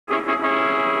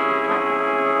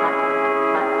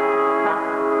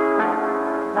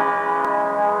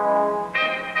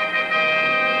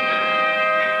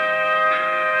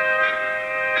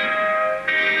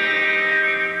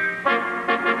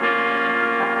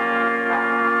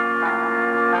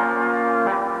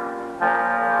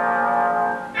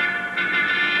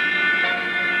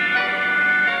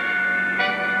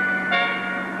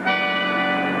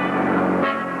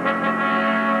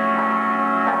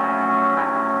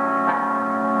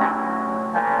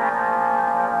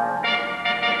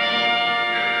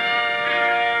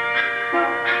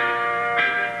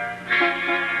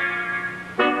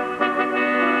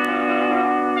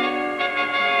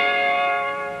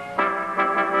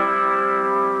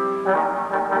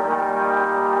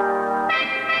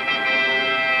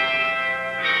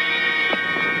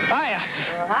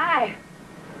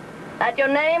That your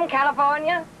name,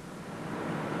 California?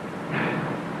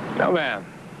 No, ma'am.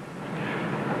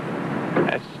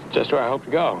 That's just where I hope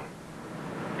to go.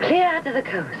 Clear out to the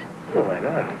coast. Well, why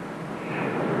not?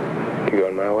 You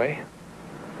going my way?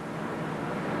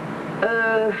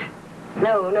 No,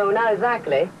 not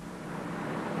exactly.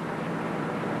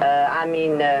 I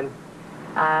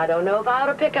don't know if I ought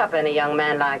to pick up any young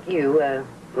man like you.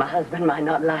 My husband might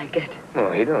not like it.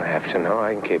 Well, you don't have to know.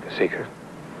 I can keep a secret.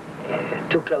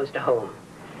 Too close to home.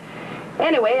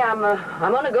 Anyway, I'm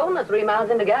gonna go in the 3 miles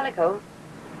into Gallico.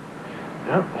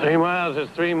 Well, 3 miles is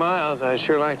 3 miles. I'd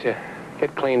sure like to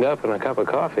get cleaned up and a cup of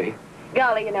coffee.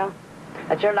 Golly, you know,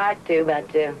 I'd sure like to,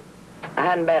 but I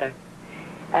hadn't better.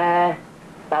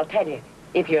 I'll tell you,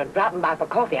 if you're dropping by for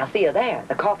coffee, I'll see you there.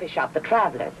 The coffee shop, the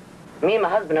Travelers. Me and my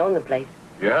husband own the place.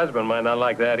 Your husband might not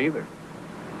like that either.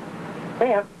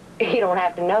 Well, you don't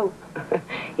have to know.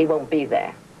 He won't be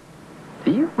there.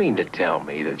 Do you mean to tell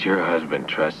me that your husband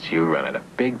trusts you running a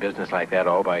big business like that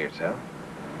all by yourself?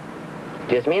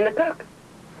 Just me and the cook.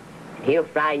 He'll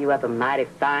fry you up a mighty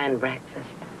fine breakfast.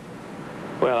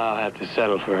 Well, I'll have to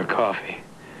settle for a coffee.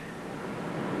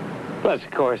 Plus,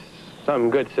 of course, some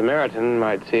good Samaritan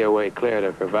might see a way clear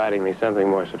to providing me something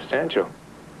more substantial.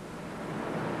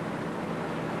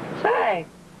 Say,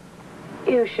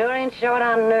 you sure ain't short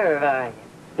on nerve, are you?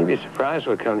 You'd be surprised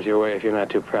what comes your way if you're not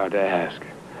too proud to ask.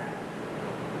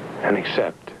 And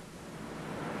accept.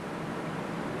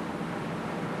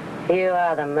 You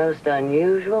are the most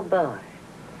unusual boy.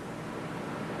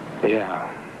 Yeah.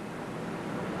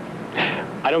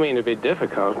 I don't mean to be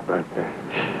difficult, but,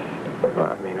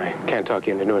 well, I mean, I can't talk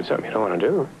you into doing something you don't want to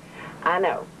do. I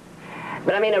know.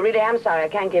 But I mean, I really am sorry I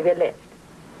can't give you a lift.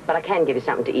 But I can give you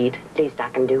something to eat. Least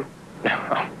I can do.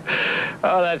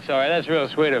 Oh, that's all right. That's real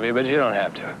sweet of you, but you don't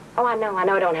have to. Oh, I know I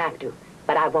don't have to.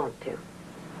 But I want to.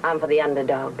 I'm for the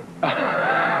underdog.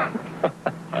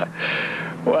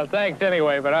 Well, thanks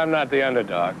anyway, but I'm not the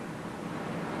underdog.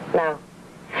 No,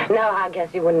 I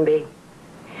guess you wouldn't be.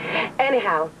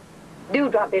 Anyhow, do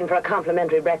drop in for a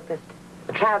complimentary breakfast.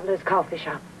 The Travelers Coffee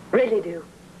Shop. Really do.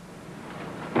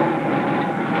 Just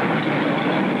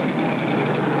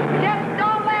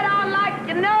don't let on like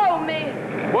you know me.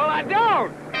 Well, I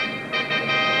don't.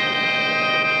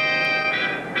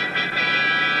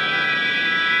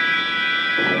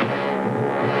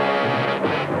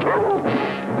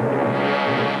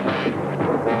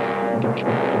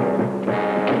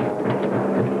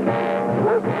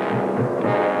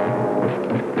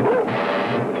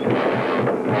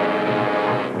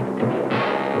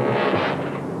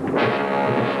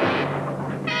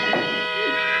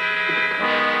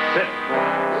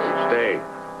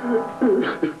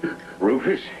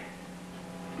 Rufus?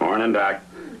 Morning, Doc.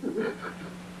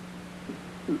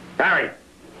 Harry!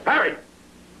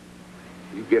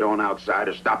 You get on outside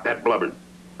or stop that blubbering.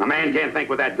 A man can't think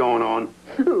with that going on.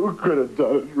 Who could have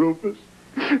done it, Rufus?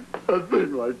 A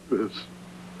thing like this.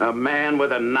 A man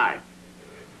with a knife.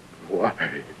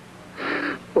 Why?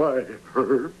 Why,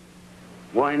 Herb?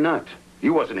 Why not?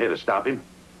 You wasn't here to stop him.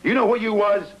 You know who you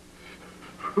was?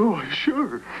 Oh,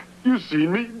 sure. You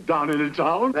seen me down in the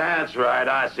town? That's right.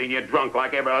 I seen you drunk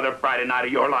like every other Friday night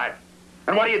of your life.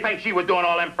 And what do you think she was doing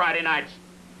all them Friday nights?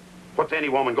 What's any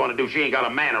woman going to do? She ain't got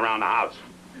a man around the house.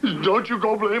 Don't you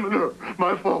go blaming her.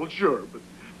 My fault, sure, but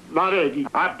not Aggie.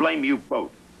 I blame you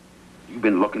both. You've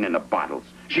been looking in the bottles.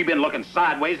 She been looking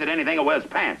sideways at anything that wears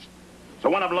pants. So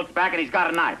one of them looks back and he's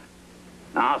got a knife.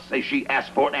 Now, I'll say she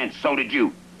asked for it, and so did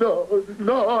you. No,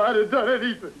 I'd have done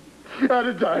anything. I'd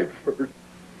have died first.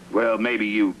 Well, maybe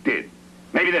you did.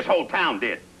 Maybe this whole town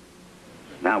did.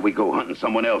 Now we go hunting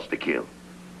someone else to kill.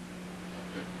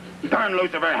 Turn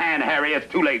loose of her hand, Harry. It's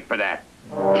too late for that.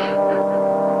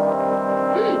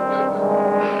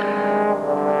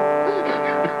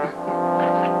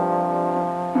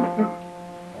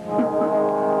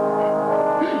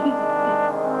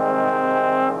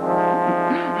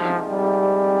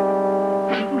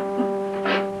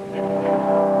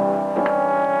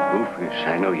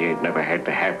 I know you ain't never had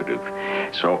the habit of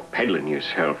soft peddling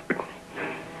yourself, but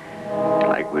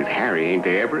like with Harry, ain't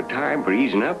there ever a time for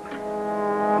easing up?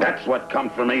 That's what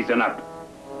comes from easing up.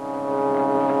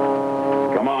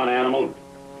 Come on, animal.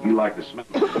 You like the smell.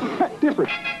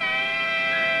 Different.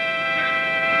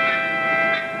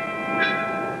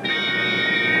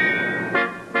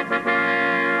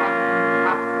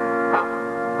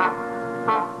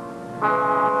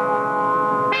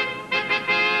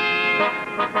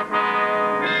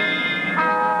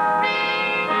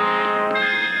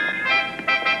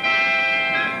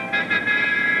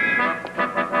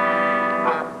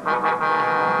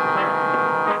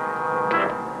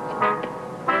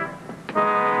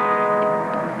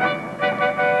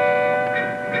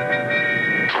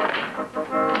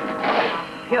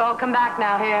 come back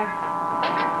now here.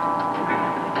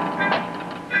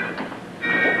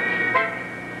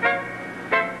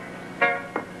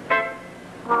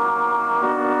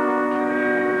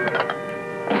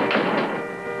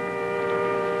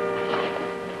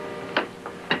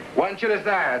 One chili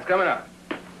side, it's coming up.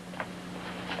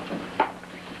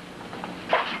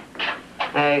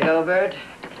 There you go, Bert.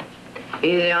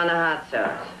 Easy on the hot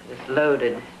sauce. It's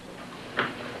loaded.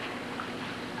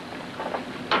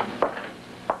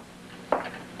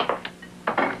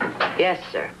 Yes,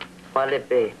 sir. What'll it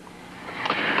be?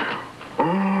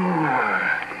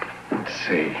 Let's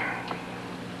see.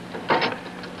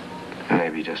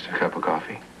 Maybe just a cup of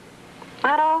coffee.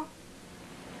 That all?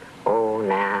 Oh,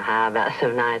 now, how about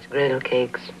some nice griddle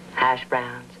cakes, hash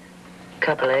browns,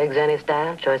 couple eggs, any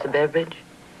style, choice of beverage?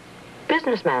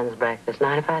 Businessman's breakfast,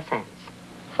 95 cents.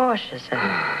 Force yourself.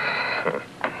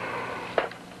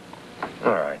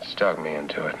 All right, stuck me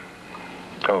into it.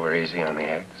 Over easy on the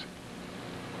eggs.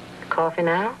 Coffee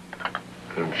now?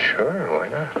 Sure, why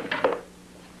not?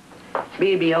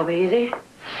 BB over easy.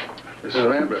 This is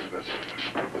land breakfast.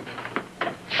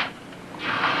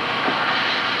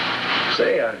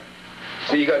 Say, I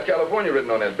see you got California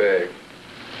written on that bag.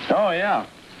 Oh, yeah.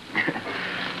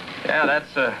 Yeah,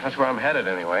 that's where I'm headed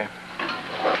anyway.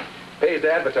 Pays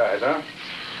to advertise, huh?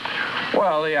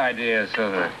 Well, the idea is so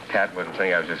the cat wouldn't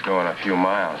think I was just going a few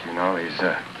miles, you know.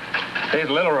 These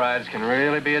little rides can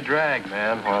really be a drag,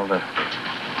 man, while the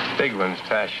big ones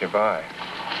pass you by.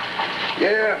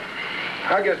 Yeah,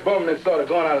 I guess Bowman's sort of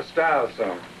gone out of style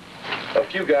some. A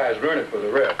few guys running for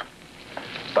the rep.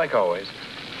 Like always.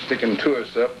 Sticking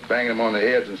tourists up, banging them on the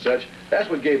heads and such. That's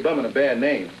what gave Bowman a bad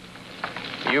name.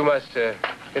 You must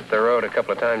hit the road a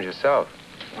couple of times yourself.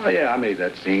 Oh, yeah, I made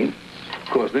that scene. Of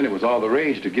course, then it was all the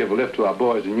rage to give a lift to our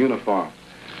boys in uniform.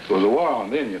 There was a war on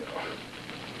then, you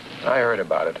know. I heard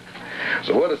about it.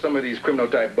 So what do some of these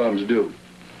criminal-type bums do?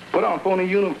 Put on phony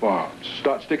uniforms,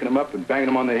 start sticking them up and banging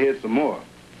them on their heads some more.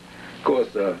 Of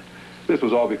course, this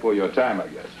was all before your time, I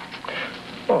guess.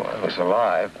 Oh, I was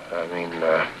alive. I mean,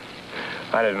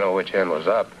 I didn't know which end was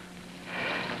up.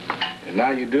 And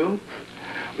now you do?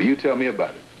 Well, you tell me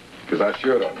about it, because I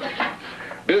sure don't know.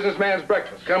 Businessman's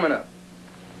breakfast coming up.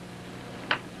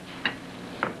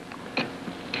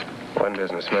 One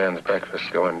businessman's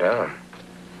breakfast going down.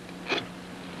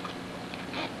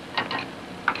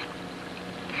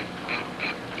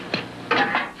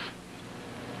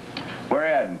 Where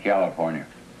at in California?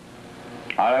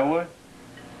 Hollywood?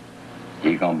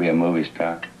 You gonna be a movie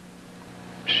star?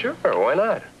 Sure, why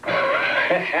not?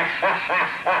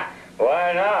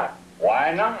 Why not?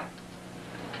 Why not?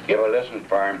 Give a listen,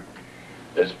 Fern.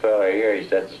 This fella here, he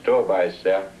sets the store by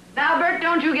himself. Now, Bert,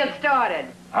 don't you get started.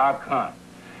 How come?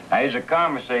 Now, there's a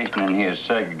conversation in here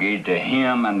segregated to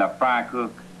him and the fry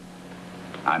cook.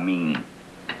 I mean,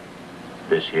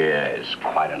 this here is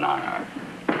quite an honor.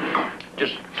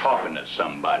 Just talking to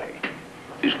somebody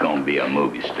who's gonna be a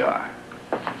movie star.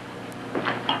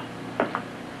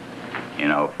 You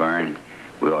know, Fern,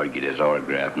 we ought to get his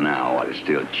autograph now while it's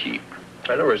still cheap.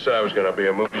 I never said I was going to be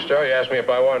a movie star. You asked me if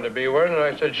I wanted to be one, and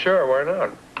I said, sure, why not?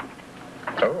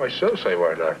 Oh, I still say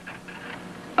why not.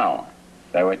 Oh,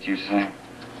 is that what you say?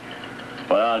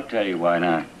 Well, I'll tell you why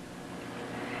not.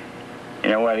 You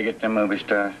know where to get them movie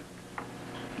stars?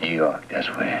 New York, that's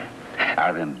where.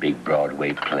 Out of them big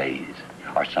Broadway plays,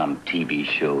 or some TV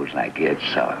shows like Ed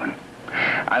Sullivan.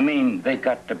 I mean, they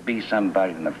got to be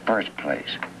somebody in the first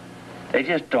place. They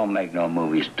just don't make no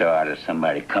movie star out of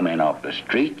somebody coming off the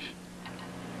streets.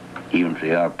 Even if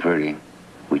they are pretty,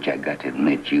 which I got to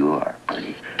admit you are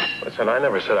pretty. Listen, I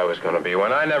never said I was going to be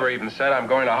one. I never even said I'm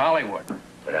going to Hollywood.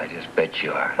 But I just bet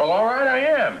you are. Well, all right, I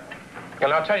am.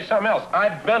 And I'll tell you something else.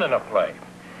 I've been in a play.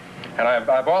 And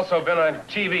I've also been on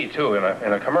TV, too, in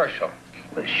a commercial.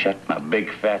 Well, shut my big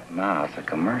fat mouth. A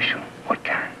commercial. What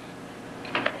kind?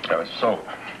 That was soap.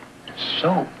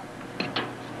 Soap?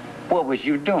 What was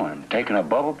you doing? Taking a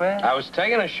bubble bath? I was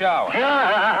taking a shower.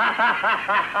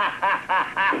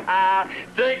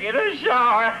 Taking a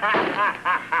shower.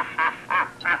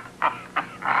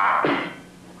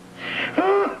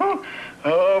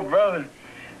 Oh, brother.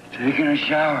 Taking a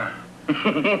shower.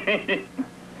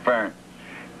 Fern,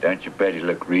 don't you bet you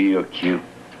look real cute?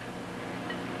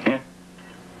 Yeah?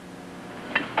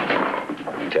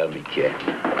 Tell me, kid,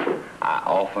 I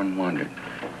often wondered,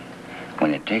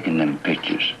 when you're taking them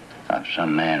pictures of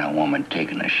some man or woman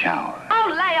taking a shower. Oh,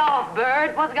 lay off,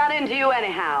 Bert. What's got into you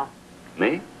anyhow?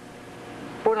 Me?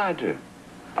 What'd I do?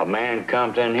 A man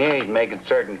comes in here, he's making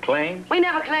certain claims. We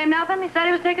never claimed nothing. He said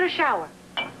he was taking a shower.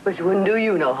 Which wouldn't do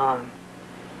you no harm.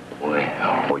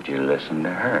 Well, would you listen to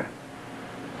her?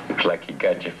 Looks like you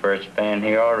got your first fan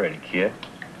here already, kid.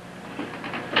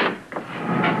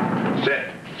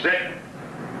 Sit.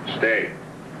 Stay.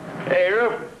 Hey,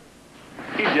 Rupert.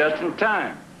 He's just in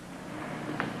time.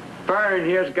 Fern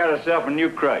here's got herself a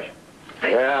new crush.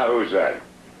 Yeah, who's that?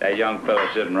 That young fellow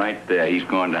sitting right there, he's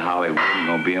going to Hollywood and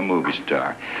gonna be a movie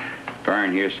star.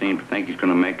 Fern here seems to think he's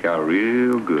gonna make out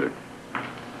real good.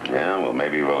 Yeah, well,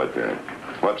 maybe we'll at that.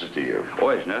 What's it to you? Oh,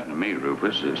 it's nothing to me,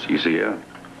 Rufus. It's CCL.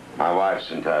 My wife's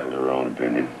entitled to her own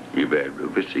opinion. You bet,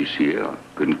 Rufus. CCL.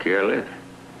 Couldn't care less.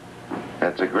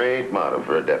 That's a great motto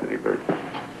for a deputy, Bert.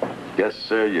 Yes,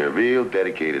 sir, you're a real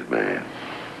dedicated man.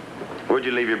 Where'd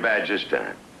you leave your badge this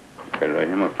time? Got it right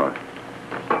in my pocket.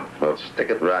 Well, stick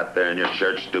it right there in your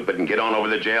shirt, stupid, and get on over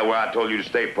to the jail where I told you to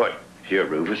stay put. Sure,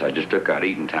 Rufus. I just took out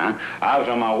eating time. I was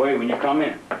on my way when you come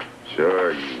in.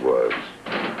 Sure you was.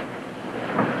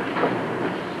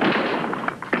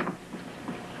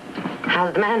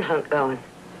 How's the manhunt going?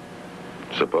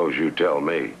 Suppose you tell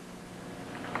me.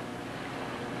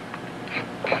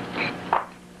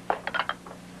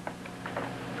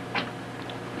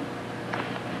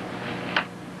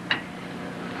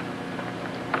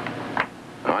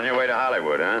 On your way to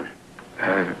Hollywood, huh?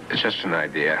 It's just an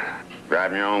idea.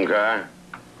 Driving your own car?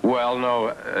 Well,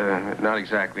 no, not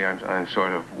exactly. I'm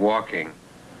sort of walking.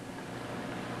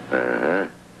 Uh-huh.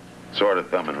 Sort of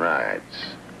thumbing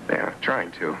rides. Yeah,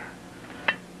 trying to.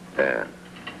 Yeah.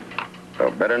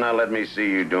 Well, better not let me see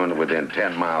you doing it within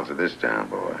 10 miles of this town,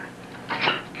 boy.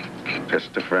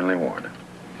 Just a friendly warning.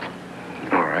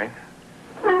 All right.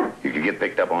 You could get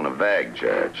picked up on a vag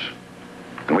charge.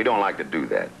 And we don't like to do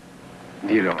that.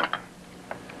 You don't.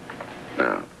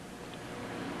 No.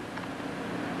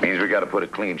 Means we got to put a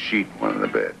clean sheet in one of the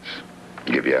beds.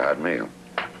 Give you a hot meal.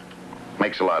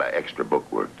 Makes a lot of extra book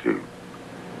work, too.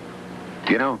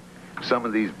 You know, some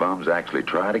of these bums actually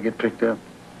try to get picked up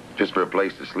just for a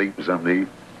place to sleep and something to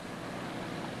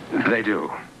eat. They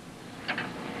do.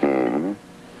 Mm-hmm.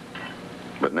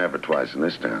 But never twice in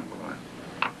this town, boy.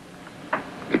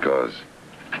 Because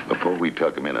before we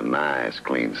tuck them in a nice,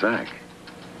 clean sack,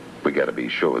 we got to be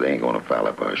sure they ain't going to foul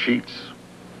up our sheets.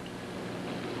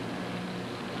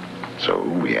 So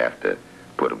we have to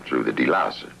put them through the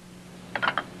delouser.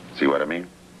 See what I mean?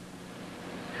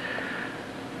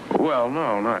 Well,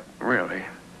 no, not really.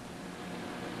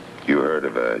 You heard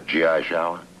of a GI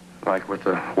shower? Like with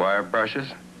the wire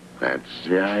brushes? That's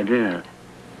the idea.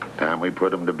 Time we put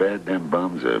them to bed, them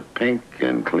bums are pink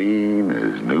and clean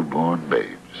as newborn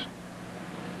babes.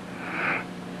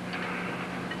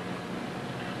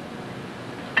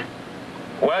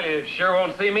 Well, you sure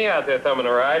won't see me out there thumbing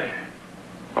a ride.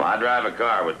 Well, I drive a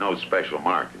car with no special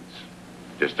markings.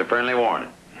 Just a friendly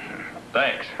warning.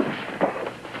 Thanks.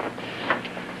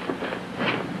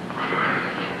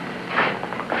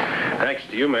 Thanks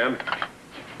to you, ma'am.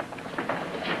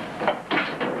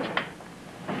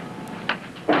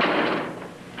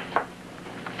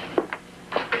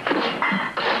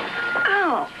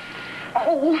 Ow.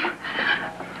 Oh.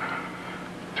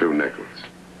 2 nickels.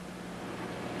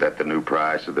 That the new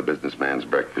price of the businessman's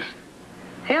breakfast?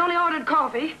 He only ordered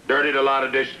coffee. Dirtied a lot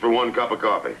of dishes for 1 cup of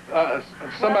coffee.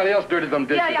 Somebody else dirtied them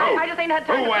dishes. Yeah, I just ain't had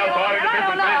time Who to else ordered the I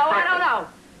don't know. businessman's I don't know.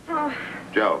 Oh.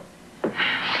 Joe.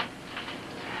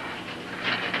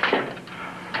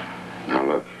 Now,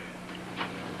 look.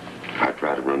 I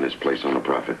try to run this place on a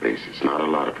profit basis. Not a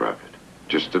lot of profit.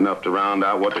 Just enough to round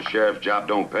out what the sheriff's job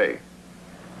don't pay.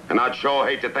 And I'd sure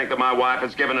hate to think that my wife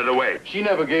has given it away. She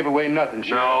never gave away nothing,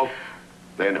 No.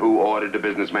 Then who ordered the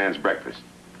businessman's breakfast?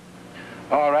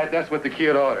 All right, that's what the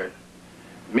kid ordered.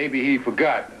 Maybe he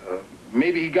forgot.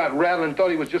 Maybe he got rattled and thought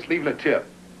he was just leaving a tip.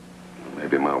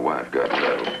 Maybe my wife got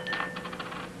rattled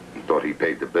and thought he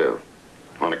paid the bill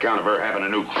on account of her having a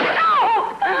new crack.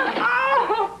 Oh!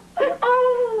 Oh!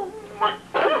 Oh! My.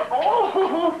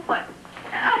 Oh! My.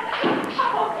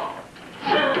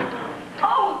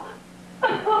 Oh!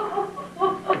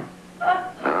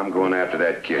 I'm going after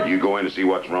that kid. You go in to see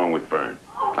what's wrong with Fern.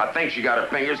 I think she got her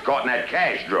fingers caught in that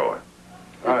cash drawer.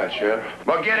 All right, Sheriff.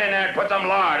 Well, get in there and put some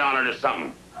lard on her or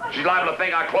something. She's liable to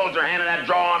think I closed her hand in that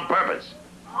drawer on purpose.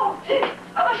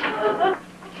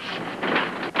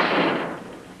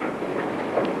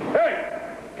 Hey,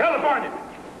 California.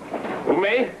 Who,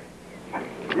 me?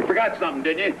 You forgot something,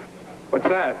 didn't you? What's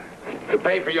that? To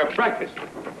pay for your breakfast.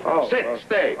 Oh, Sit,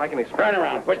 stay. I can explain. Turn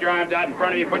around. Put your arms out in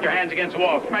front of you. Put your hands against the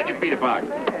wall. Spread your feet apart.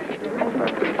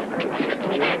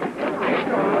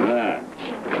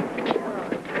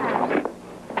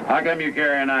 How come you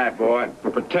carry a knife, boy?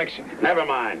 For protection. Never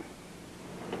mind.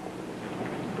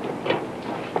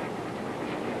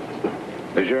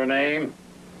 Is your name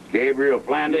Gabriel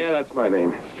Flanders? Yeah, that's my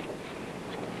name.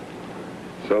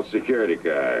 Social Security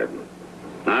card.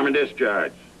 Arm and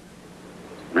discharge.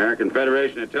 American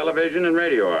Federation of Television and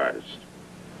Radio Artists.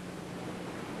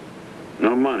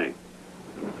 No money.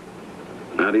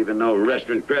 Not even no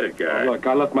restaurant credit card. Look,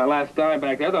 I left my last dime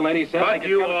back there. The lady said But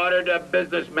you ordered a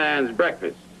businessman's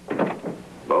breakfast.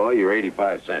 Boy, you're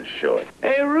 85 cents short.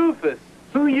 Hey, Rufus,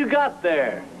 who you got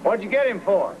there? What'd you get him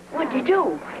for? What'd you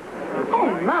do?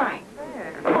 Oh, my.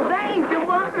 Oh, that ain't the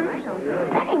one.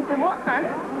 That ain't the one.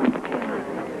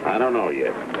 I don't know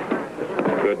yet.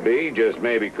 Could be, just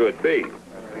maybe could be.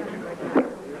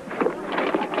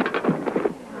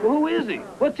 Who is he?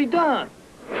 What's he done?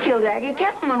 Killed Aggie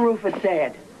Kettleman, Rufus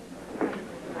said.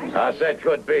 I said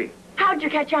could be. How'd you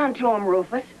catch on to him,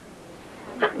 Rufus?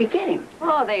 How'd you get him?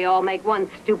 Oh, they all make one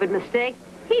stupid mistake.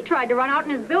 He tried to run out in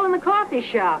his bill in the coffee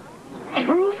shop. At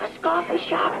Rufus' coffee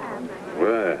shop?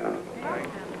 Well,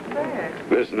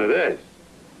 listen to this.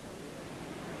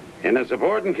 In a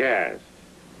supporting cast,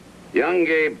 young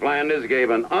Gabe Flanders gave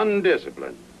an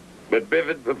undisciplined but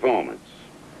vivid performance,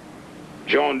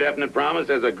 showing definite promise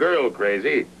as a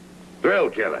girl-crazy thrill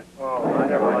killer. Oh, I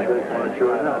never liked this one,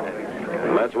 sure enough.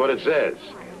 Well, that's what it says.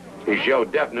 He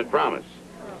showed definite promise.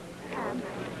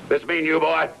 This mean you,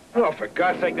 boy? Oh, for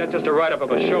God's sake, that's just a write-up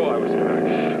of a show I was doing.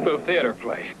 A little theater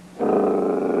play.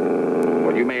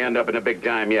 Well, you may end up in a big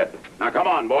time yet. Now, come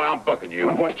on, boy, I'm booking you.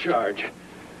 On what charge?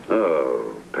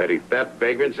 Oh, petty theft,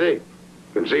 vagrancy,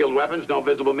 concealed weapons, no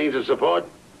visible means of support.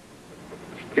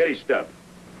 Get his stuff.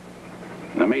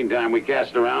 In the meantime, we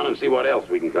cast around and see what else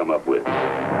we can come up with.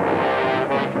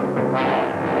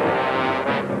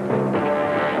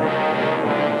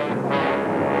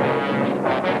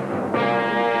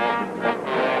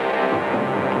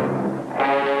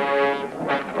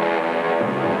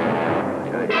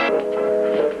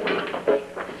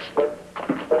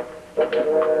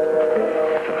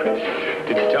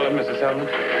 Did you tell him, Mrs. Selman?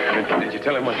 Did you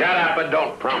tell him what... Shut up and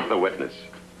don't prompt the witness.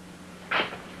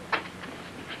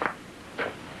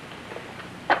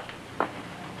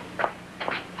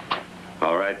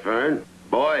 All right, Fern.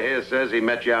 Boy here says he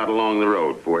met you out along the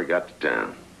road before he got to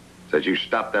town. Says you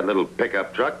stopped that little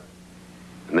pickup truck,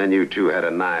 and then you two had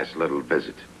a nice little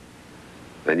visit.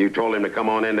 Then you told him to come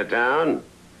on into town,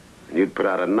 and you'd put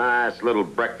out a nice little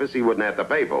breakfast he wouldn't have to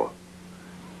pay for.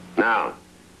 Now,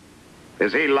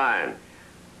 is he lying?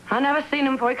 I never seen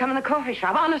him before he come in the coffee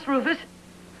shop. Honest, Rufus.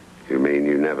 You mean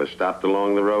you never stopped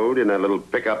along the road in that little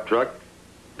pickup truck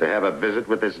to have a visit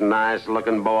with this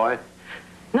nice-looking boy?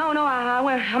 No, I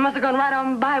must have gone right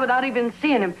on by without even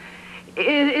seeing him.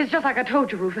 It's just like I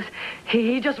told you, Rufus.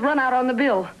 He just run out on the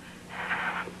bill.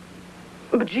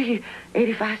 But, gee,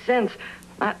 85 cents.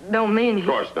 That don't mean he... Of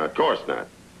course not.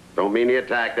 Don't mean he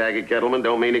attacked Aggie Kettleman,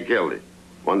 don't mean he killed him.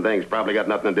 One thing's probably got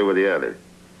nothing to do with the other.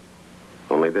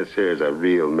 Only this here's a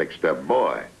real mixed-up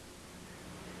boy.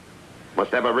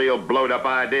 Must have a real blowed-up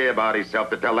idea about himself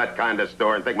to tell that kind of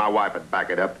story and think my wife would back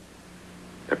it up.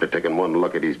 After taking one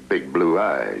look at his big blue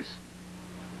eyes.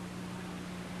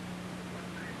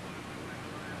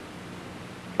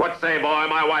 What say, boy?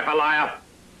 My wife a liar?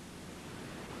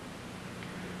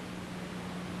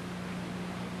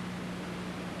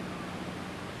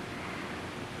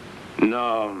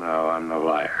 No, I'm no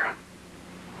liar.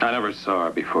 I never saw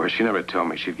her before. She never told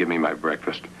me she'd give me my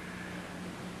breakfast.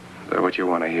 Is that what you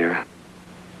want to hear?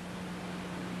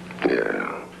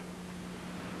 Yeah.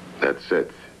 That's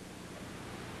it.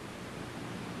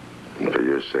 And for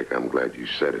your sake, I'm glad you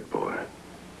said it, boy.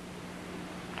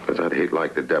 Because I'd hate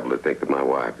like the devil to think that my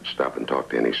wife would stop and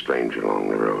talk to any stranger along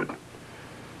the road.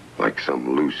 Like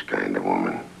some loose kind of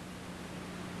woman.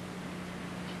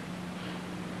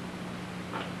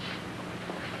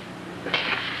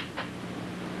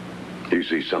 You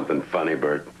see something funny,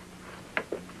 Bert?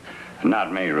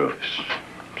 Not me, Rufus.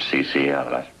 CCL,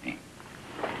 that's me.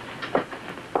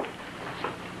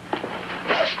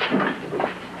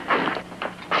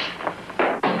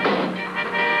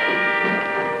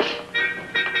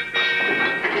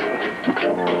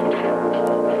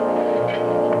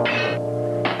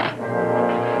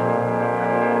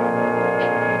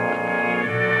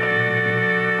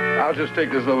 I'll just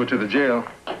take this over to the jail.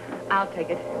 I'll take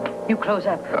it. You close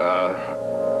up.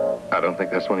 I don't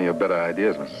think that's one of your better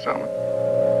ideas, Mrs. Selman.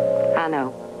 I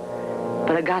know.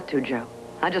 But I got to, Joe.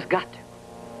 I just got to.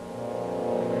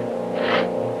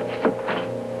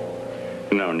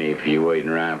 No need for you waiting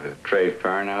around for the tray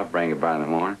fire now. Bring it by in the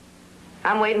morning.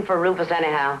 I'm waiting for Rufus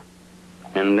anyhow.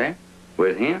 In there?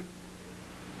 With him?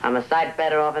 I'm a sight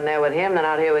better off in there with him than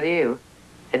out here with you.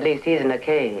 At least he's in a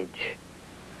cage.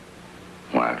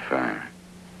 Why, Fern?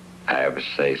 I ever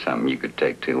say something you could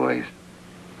take two ways?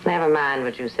 Never mind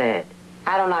what you said.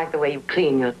 I don't like the way you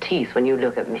clean your teeth when you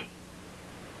look at me.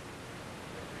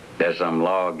 There's some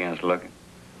law against looking?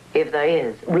 If there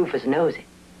is, Rufus knows it.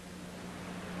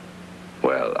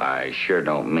 Well, I sure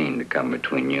don't mean to come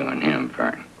between you and him,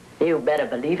 Fern. You better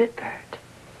believe it, Bert.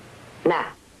 Now,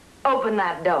 open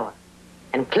that door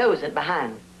and close it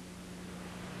behind me.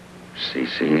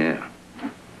 CCL.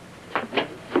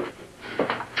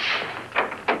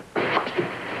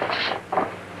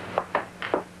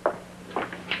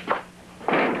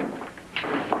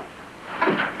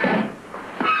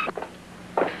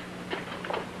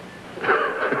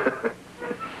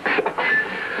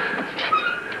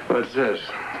 What's this?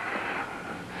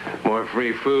 More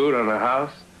free food on the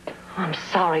house? I'm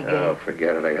sorry, Gabe. Oh,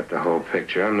 forget it. I got the whole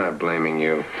picture. I'm not blaming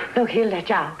you. Look, he'll let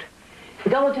you out.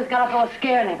 Dole just got up all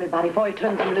scaring everybody before he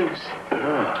turns them loose.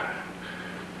 Oh.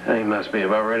 He must be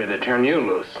about ready to turn you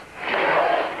loose.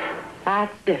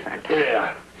 That's different.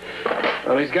 Yeah.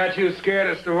 Well, he's got you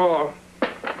scaredest of all.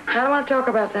 I don't want to talk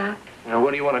about that. Now,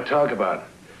 what do you want to talk about?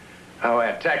 How I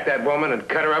attacked that woman and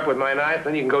cut her up with my knife?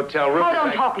 Then you can go tell Rufus. Oh,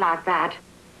 don't talk like that.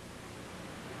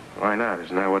 Why not?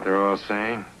 Isn't that what they're all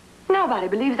saying? Nobody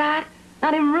believes that.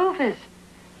 Not even Rufus.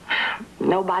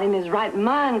 Nobody in his right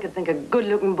mind could think a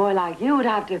good-looking boy like you would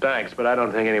have to... Thanks, but I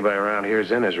don't think anybody around here is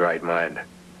in his right mind.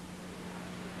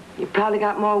 You probably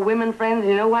got more women friends than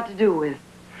you know what to do with.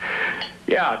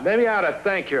 Yeah, maybe I ought to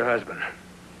thank your husband.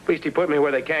 At least he put me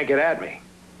where they can't get at me.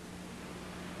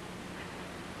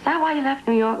 Is that why you left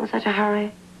New York in such a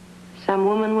hurry? Some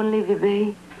woman wouldn't leave you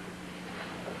be?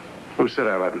 Who said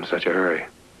I left in such a hurry?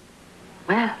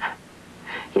 Well,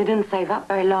 you didn't save up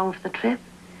very long for the trip.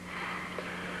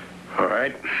 All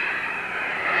right.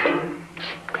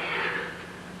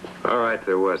 All right,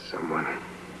 there was someone.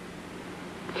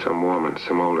 Some woman,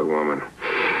 some older woman.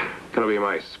 Gonna be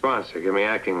my sponsor, give me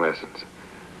acting lessons.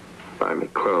 Buy me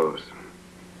clothes.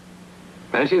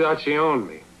 And she thought she owned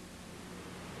me.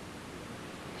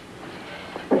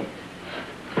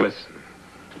 Listen,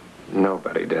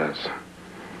 nobody does.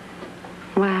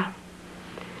 Well,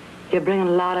 you're bringing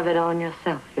a lot of it on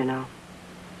yourself, you know.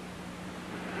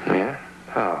 Yeah?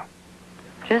 How?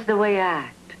 Just the way you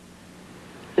act.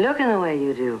 Looking the way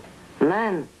you do. And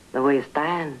then the way you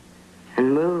stand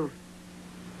and move.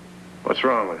 What's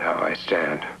wrong with how I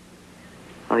stand?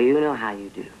 Oh, you know how you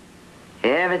do.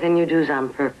 Everything you do is on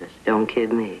purpose. Don't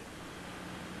kid me.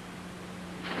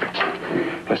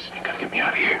 Listen, you gotta get me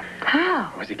out of here.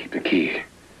 How? Where's he keep the key?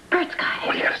 Bert's got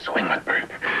Well, it. you gotta swing with Bert.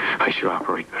 I should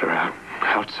operate better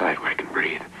outside where I can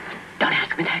breathe. Don't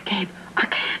ask me that, Gabe. I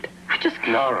can't. I just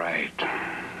can't. All right.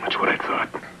 That's what I thought.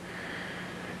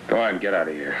 Go on, get out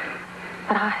of here.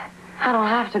 But I don't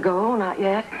have to go, not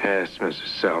yet. Yes, Mrs.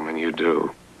 Selman, you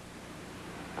do.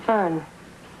 Fern.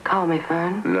 Call me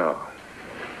Fern. No.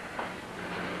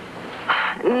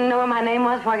 Know what my name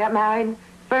was before I got married?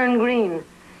 Fern Green.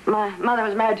 My mother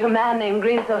was married to a man named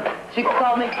Green, so she could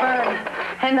call me Fern.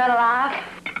 Ain't that a laugh?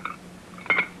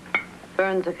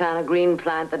 Fern's a kind of green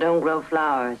plant that don't grow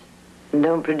flowers and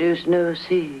don't produce no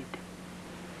seed.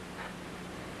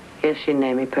 Guess she'd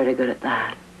name me pretty good at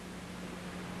that.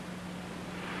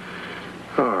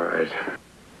 All right.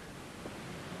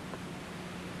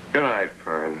 Good night,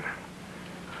 Fern.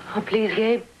 Oh, please,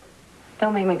 Gabe.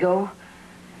 Don't make me go.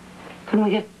 Couldn't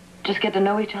we just get to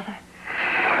know each other?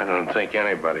 I don't think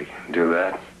anybody can do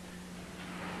that.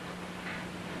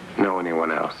 Know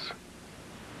anyone else?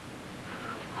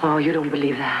 Oh, you don't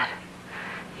believe that.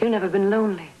 You've never been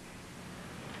lonely.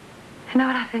 You know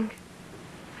what I think?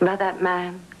 About that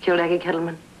man, killed Aggie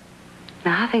Kettleman.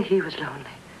 Now, I think he was lonely.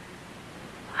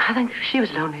 I think she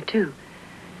was lonely, too.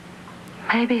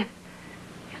 Maybe if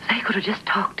they could have just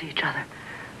talked to each other,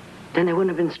 then they wouldn't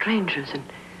have been strangers, and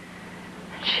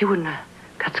she wouldn't have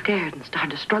got scared and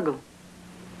started to struggle.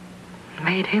 It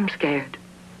made him scared.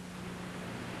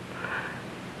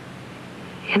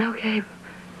 You know, Gabe,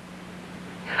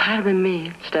 if it had been me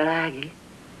instead of Aggie,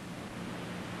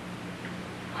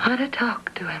 I'd have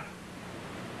talked to him.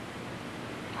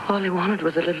 All he wanted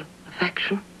was a little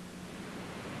affection.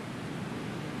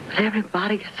 But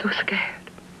everybody gets so scared.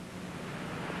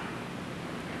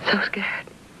 So scared.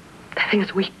 They think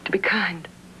it's weak to be kind.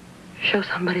 Show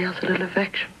somebody else a little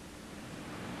affection.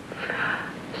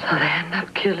 So they end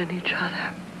up killing each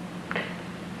other.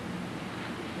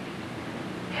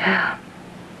 Yeah.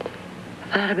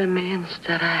 If that had been me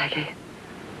instead of Aggie,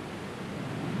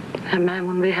 that man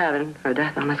wouldn't be having her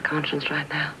death on his conscience right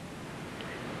now.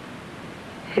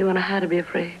 He wouldn't have had to be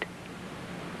afraid.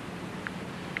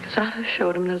 Because I'd have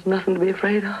showed him there's nothing to be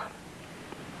afraid of.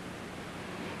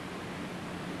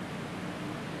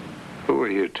 Who are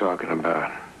you talking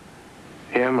about?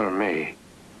 Him or me?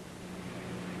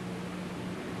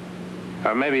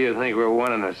 Or maybe you think we're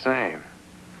one and the same.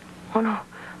 Oh, no.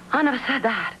 I never said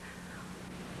that.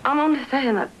 I'm only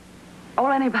saying that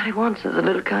all anybody wants is a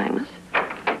little kindness.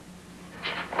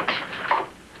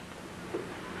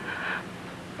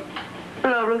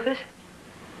 Hello, Rufus.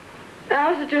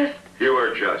 I was just... You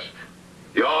were just.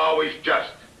 You're always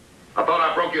just. I thought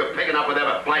I broke your pig enough with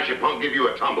ever flash a punk give you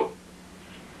a tumble.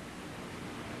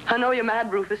 I know you're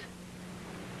mad, Rufus.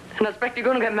 And I expect you're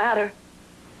going to get madder.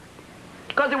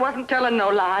 Because he wasn't telling no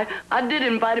lie. I did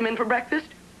invite him in for breakfast.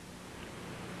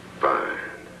 Fine.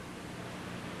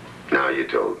 Now you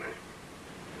told me.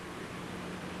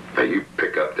 Now you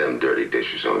pick up them dirty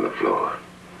dishes on the floor.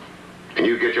 And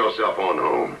you get yourself on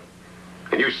home.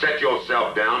 And you set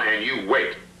yourself down and you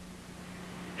wait.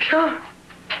 Sure.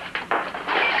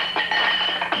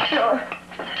 Sure.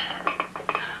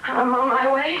 I'm on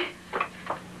my way.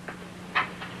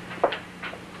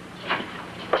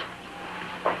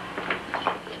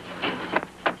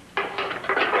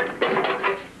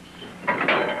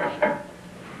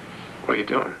 What are you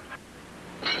doing?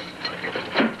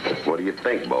 What do you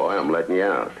think, boy? I'm letting you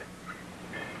out.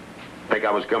 Think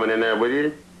I was coming in there with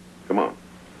you? Come on.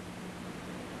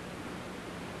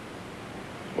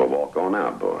 Well, walk on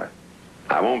out, boy.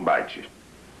 I won't bite you.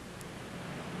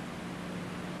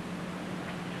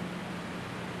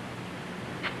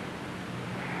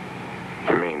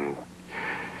 You mean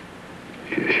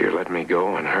you let me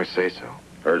go and her say so?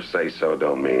 Her say so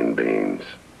don't mean beans.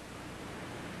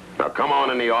 Now come on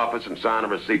in the office and sign a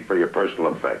receipt for your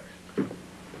personal effects.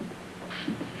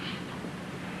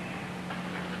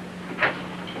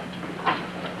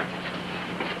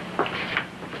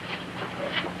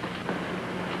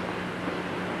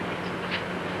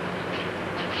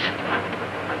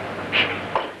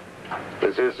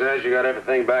 This here says you got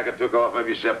everything back I took off of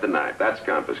you except the knife. That's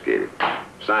confiscated.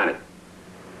 Sign it.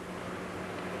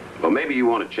 Well, maybe you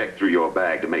want to check through your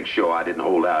bag to make sure I didn't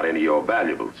hold out any of your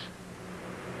valuables.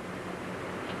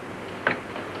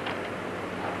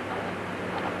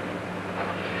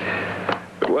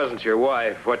 If it wasn't your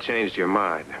wife, what changed your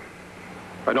mind?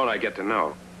 Why don't I get to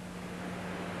know?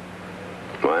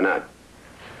 Why not?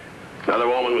 Another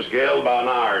woman was killed about an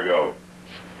hour ago.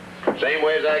 Same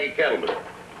way as Aggie Kettleman.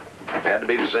 Had to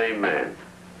be the same man.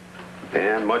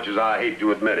 And much as I hate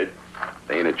to admit it,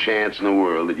 there ain't a chance in the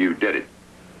world that you did it.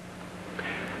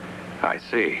 I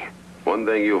see. One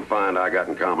thing you'll find I got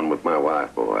in common with my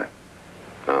wife, boy.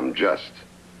 I'm just.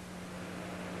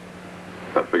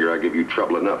 I figure I give you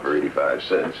trouble enough for 85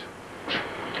 cents.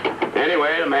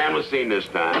 Anyway, the man was seen this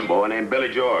time, a boy named Billy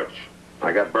George.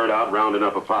 I got Bert out rounding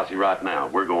up a posse right now.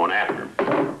 We're going after him.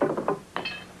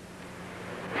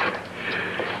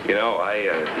 You know,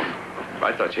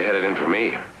 I thought you had it in for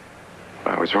me.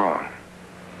 I was wrong.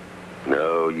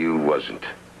 No, you wasn't.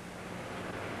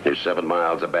 You're 7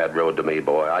 miles of bad road to me,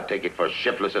 boy. I take it for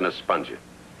shiftless and a sponger.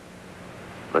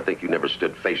 I think you never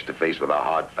stood face to face with a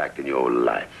hard fact in your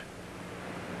life.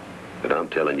 But I'm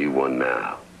telling you one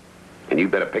now. And you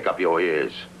better pick up your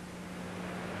ears.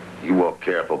 You walk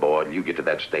careful, boy, and you get to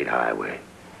that state highway.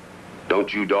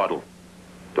 Don't you dawdle.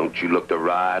 Don't you look to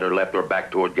right or left or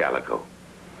back toward Gallico.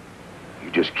 You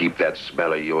just keep that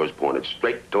smell of yours pointed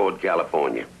straight toward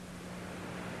California.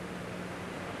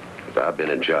 'Cause I've been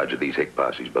in charge of these hick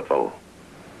posses before.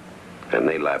 And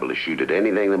they liable to shoot at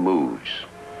anything that moves.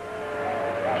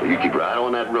 So you keep right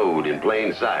on that road in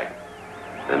plain sight.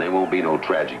 And there won't be no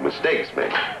tragic mistakes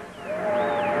made.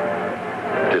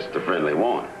 Just a friendly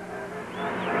warning.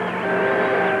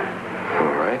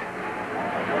 All right.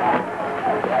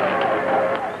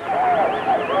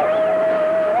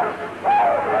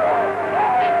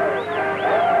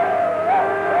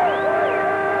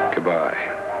 Goodbye.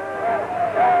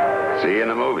 See you in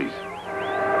the movies.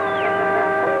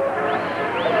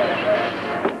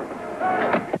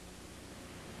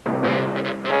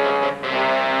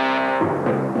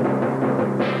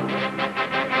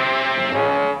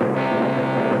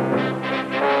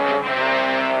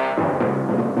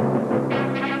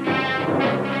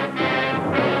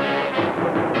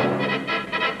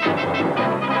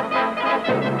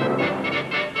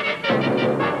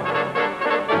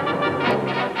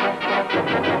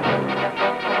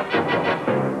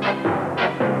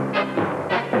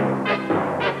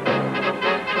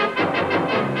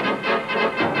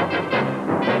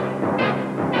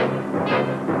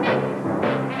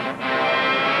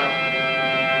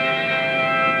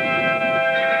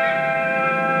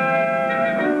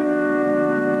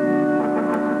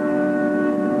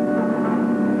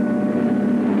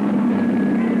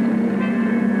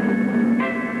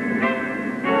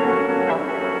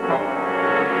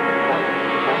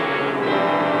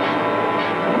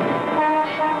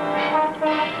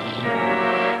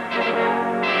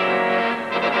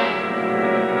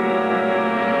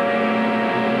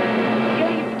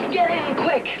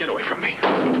 get away from me.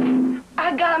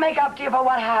 I gotta make up to you for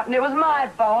what happened. It was my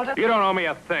fault. You don't owe me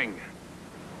a thing.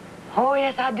 Oh,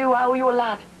 yes, I do. I owe you a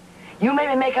lot. You made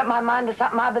me make up my mind to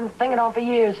something I've been thinking on for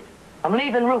years. I'm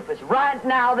leaving Rufus right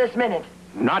now, this minute.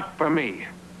 Not for me.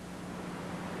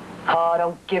 Oh,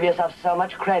 don't give yourself so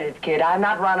much credit, kid. I'm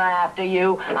not running after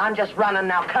you. I'm just running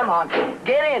now. Come on.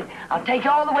 Get in. I'll take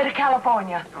you all the way to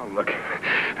California. Oh, look.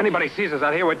 If anybody sees us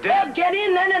out here, we're dead. They'll get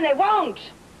in then, and they won't.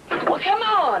 Well, come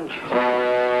on.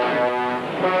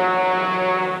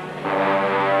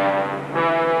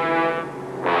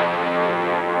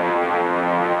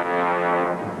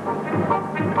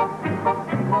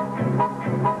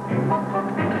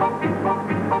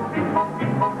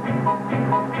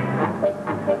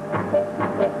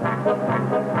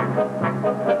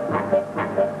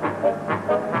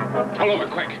 Pull over,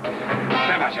 quick.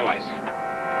 Snap out your lights.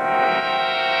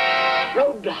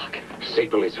 Roadblock. State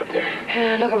police up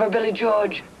there. Looking for Billy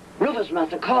George. Rufus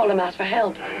must have called him, asked for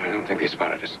help. I don't think they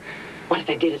spotted us. What if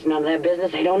they did? It's none of their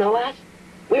business. They don't know us.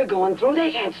 We're going through.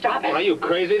 They can't stop us. Well, are you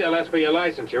crazy? They'll ask for your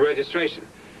license, your registration.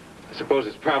 I suppose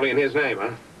it's probably in his name,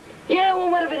 huh? Yeah, well,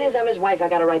 what if it is? I'm his wife. I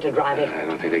got a right to drive it. I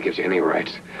don't think that gives you any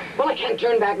rights. Well, I can't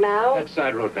turn back now. That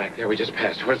side road back there we just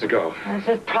passed. Where's it go? This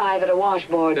is private, a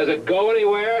washboard. Does it go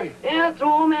anywhere? Yeah,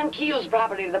 through old man Keel's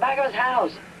property to the back of his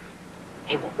house.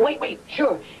 Hey, wait.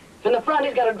 Sure. From the front,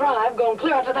 he's got a drive going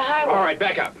clear out to the highway. All right,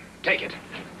 back up. Take it.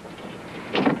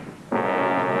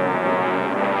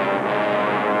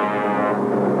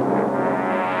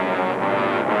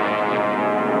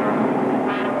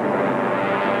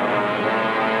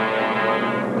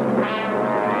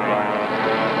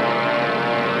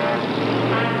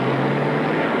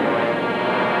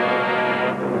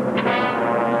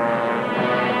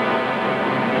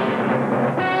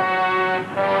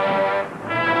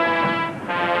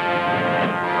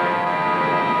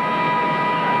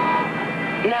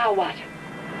 Now what?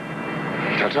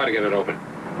 I'll try to get it open.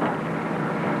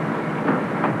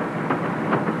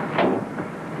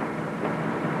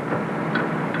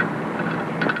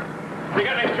 You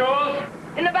got any tools?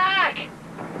 In the back.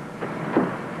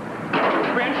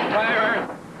 Wrench, tire.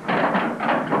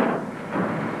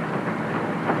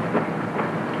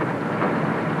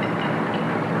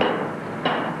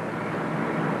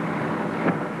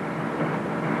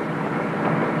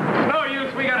 No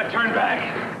use, we gotta turn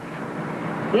back.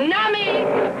 Not me!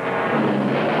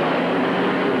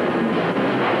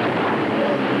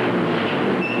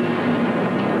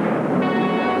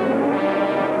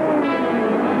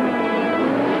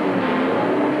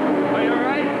 Are you all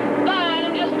right? Fine,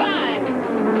 I'm just fine.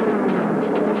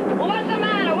 Well, what's the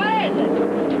matter? What is it?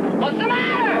 What's the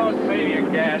matter? Oh, save your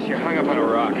gas. You're hung up on a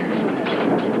rock.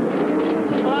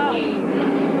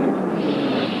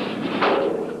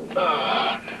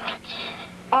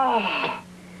 Oh.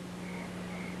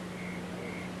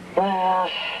 Well,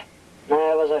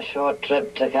 that was a short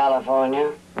trip to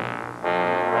California.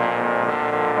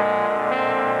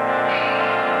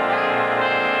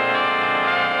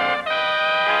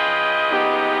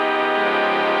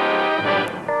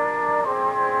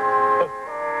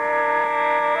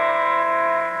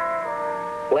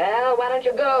 Well, why don't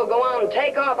you go? Go on,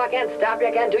 take off. I can't stop you.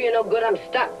 I can't do you no good. I'm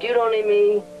stuck. You don't need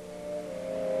me.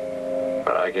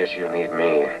 Well, I guess you need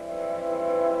me.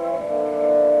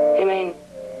 You mean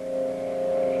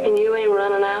you ain't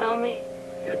running out on me?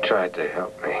 You tried to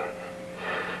help me.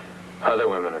 Other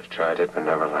women have tried it, but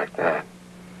never like that.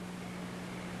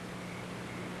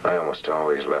 I almost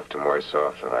always left them worse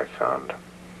off than I found them.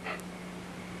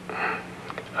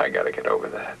 I gotta get over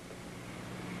that.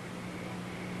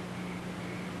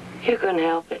 You couldn't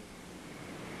help it.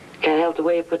 Can't help the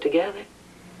way you put together.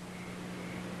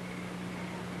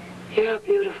 You're a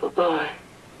beautiful boy.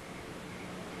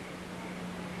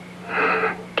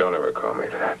 Don't ever call me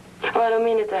that. Oh, I don't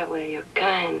mean it that way. You're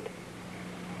kind.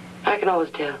 I can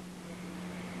always tell.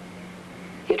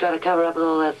 You try to cover up with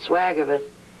all that swagger, but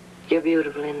you're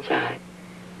beautiful inside.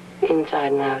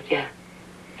 Inside and out, yeah.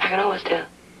 I can always tell.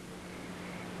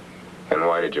 And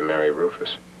why did you marry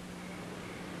Rufus?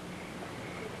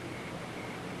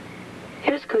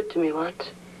 He was good to me once.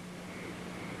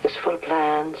 He was full of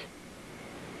plans.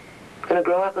 Gonna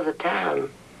grow up with a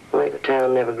town, like the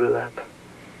town never grew up.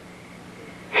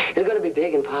 He was gonna be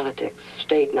big in politics,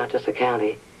 state, not just the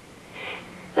county.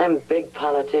 Them big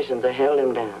politicians, they held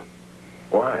him down.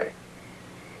 Why?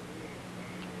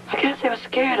 I guess they were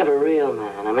scared of a real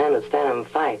man, a man who'd stand up and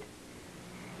fight.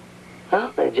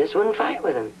 Well, they just wouldn't fight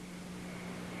with him.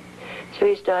 So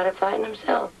he started fighting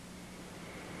himself.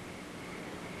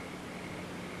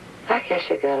 I guess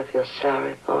you gotta feel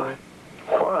sorry for him.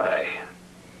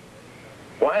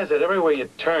 Why Why is it everywhere you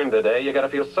turn today, you gotta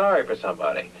feel sorry for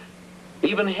somebody?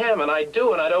 Even him, and I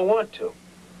do, and I don't want to.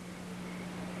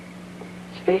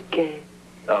 Sweet kid.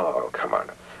 Oh, come on.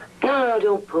 No,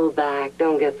 don't pull back.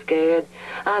 Don't get scared.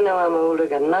 I know I'm older,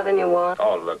 got nothing you want.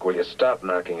 Oh, look, will you stop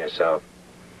knocking yourself?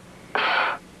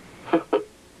 Trying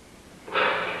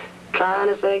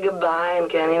to say goodbye and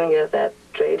can't even get that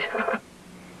straight.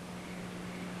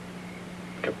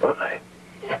 Goodbye?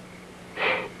 Yeah.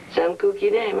 Some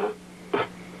kooky name, huh?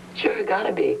 Sure,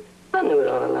 gotta be. I knew it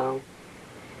all along.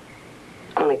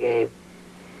 Only Gabe,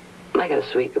 make it a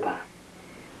sweet goodbye.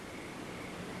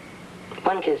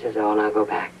 One kiss is all, and I'll go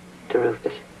back to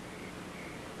Rufus.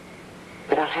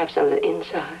 But I'll have something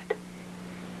inside.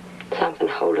 Something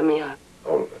holding me up.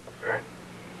 Oh, look, Vern.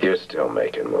 You're still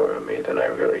making more of me than I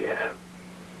really am.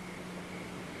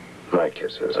 My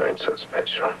kisses aren't so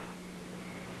special.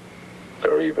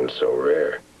 Or even so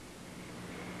rare.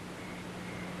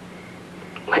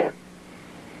 Well,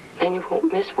 then you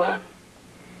won't miss one.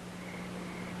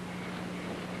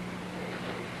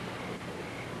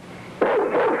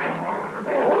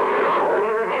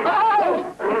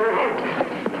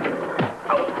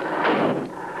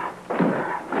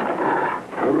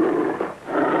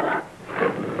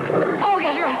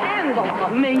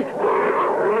 Me.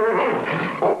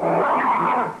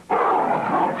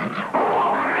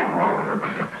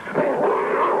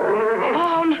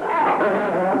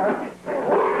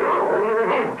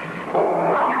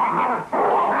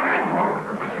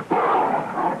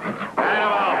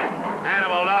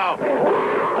 Animal, no.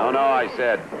 No, I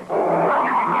said.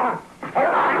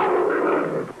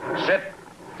 Sit.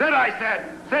 Sit, I said.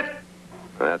 Sit.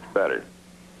 That's better.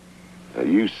 Now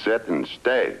you sit and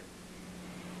stay.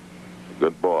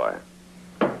 Good boy.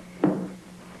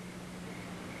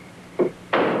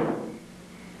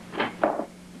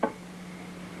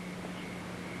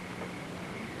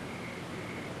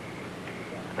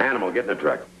 Animal, get in the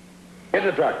truck. Get in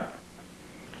the truck.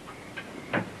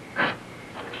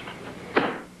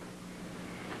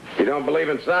 You don't believe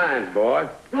in signs, boy.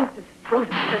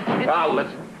 I'll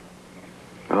listen.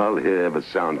 I'll hear if a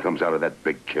sound comes out of that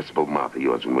big kissable mouth of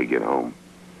yours when we get home.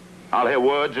 I'll hear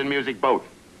words and music both.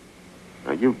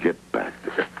 Now, you get back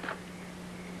there.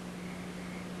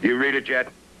 You read it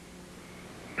yet?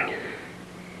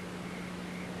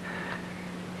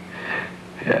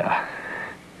 Yeah.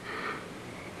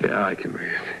 Yeah, I can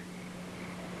read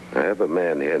it. Every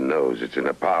man here knows it's in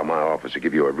the power of my office to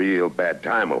give you a real bad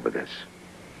time over this.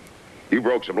 You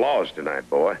broke some laws tonight,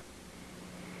 boy.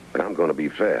 But I'm going to be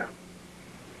fair.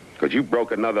 Because you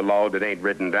broke another law that ain't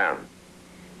written down.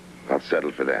 I'll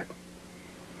settle for that.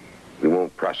 We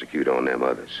won't prosecute on them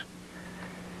others.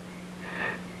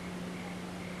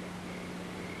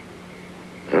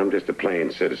 I'm just a plain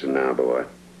citizen now, boy.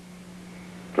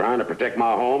 Trying to protect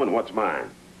my home and what's mine.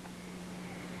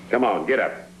 Come on, get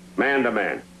up. Man to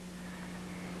man.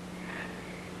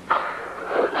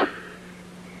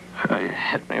 You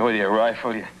hit me with your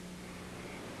rifle. You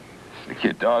stick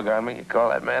your dog on me. You call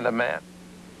that man to man.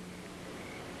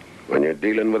 When you're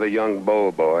dealing with a young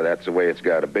bull, boy, that's the way it's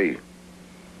got to be.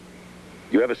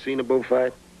 You ever seen a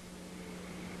bullfight?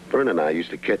 Vern and I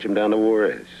used to catch him down to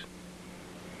Juarez.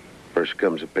 First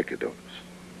comes the picadors,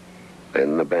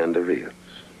 then the banderillas.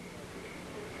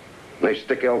 They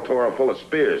stick El Toro full of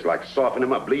spears, like soften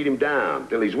him up, bleed him down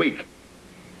till he's weak.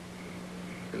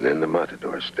 And then the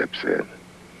matador steps in.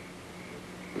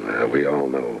 Well, we all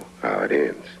know how it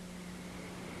ends.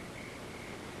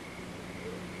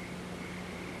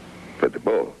 But the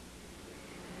bull,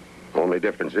 only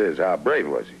difference is how brave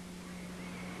was he?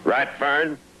 Right,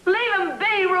 Fern? Leave him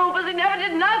be, Rufus. He never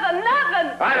did nothing.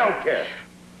 I don't care.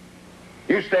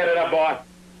 You stand it up, boy.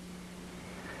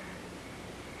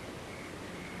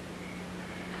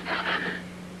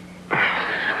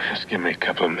 Just give me a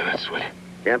couple of minutes, will you?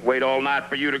 Can't wait all night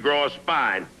for you to grow a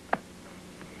spine.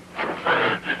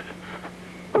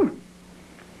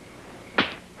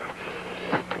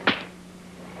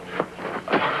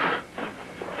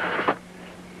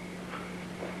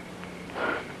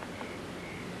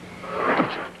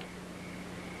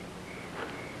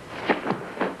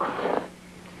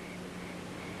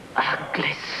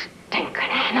 Ugly, stinking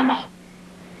animal.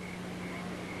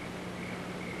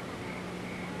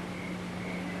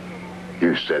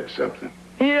 You said something.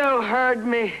 You heard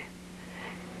me.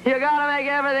 You gotta make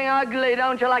everything ugly,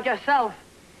 don't you, like yourself?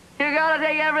 You gotta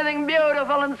take everything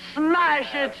beautiful and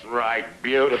smash it. That's right,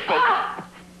 beautiful.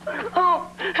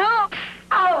 Oh, oh,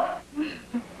 oh.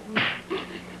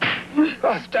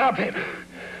 Oh, stop him.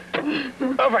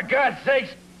 Oh, for God's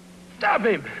sakes, stop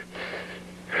him.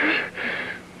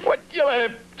 What, you let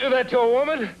him do that to a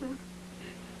woman?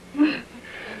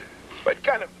 What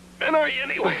kind of men are you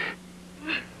anyway?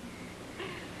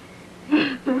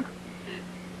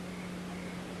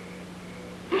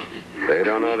 They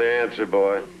don't know the answer,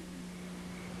 boy.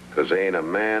 Because there ain't a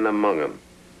man among them.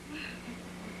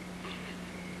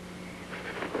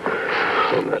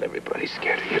 Well, not everybody's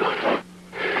scared of you.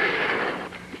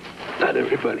 Not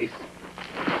everybody's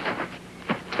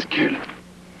scared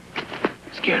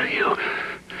of you.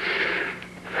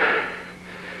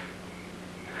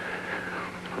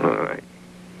 All right.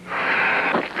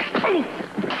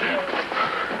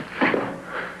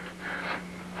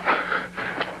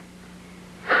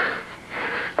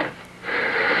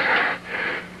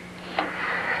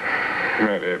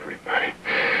 Not everybody.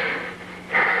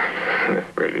 Not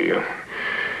afraid of you.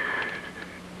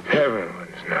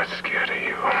 Everyone's not scared of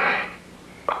you.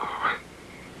 Oh.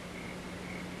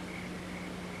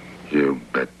 You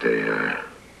bet they are.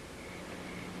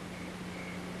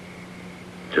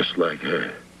 Just like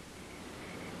her.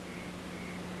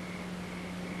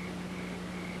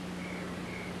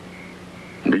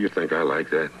 Do you think I like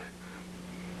that?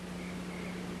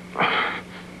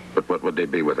 But what would they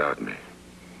be without me?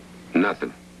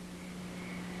 Nothing.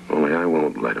 Only I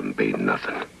won't let them be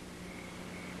nothing.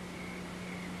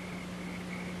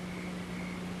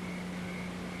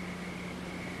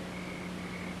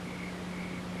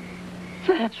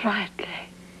 That's right, Clay.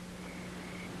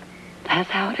 That's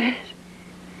how it is.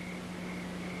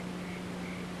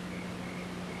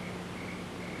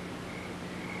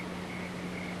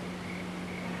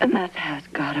 And that's how it's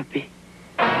gotta be.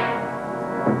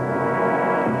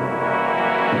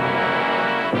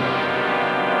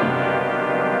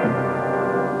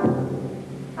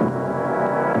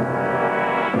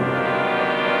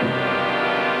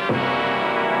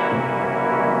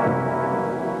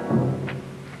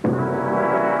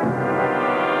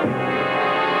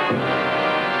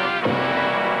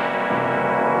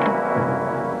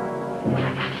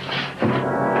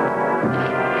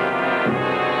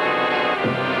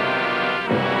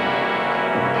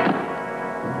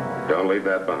 Leave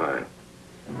that behind.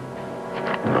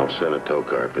 I'll send a tow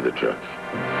car for the truck.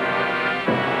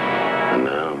 And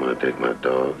now I'm going to take my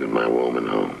dog and my woman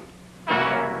home.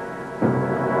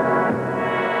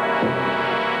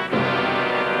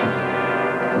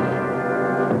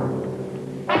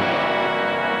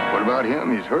 What about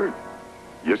him? He's hurt.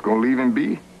 You just going to leave him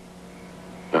be?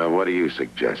 What do you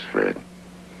suggest, Fred?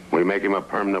 We make him a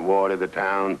permanent ward of the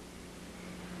town?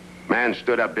 Man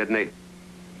stood up, didn't he?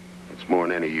 It's more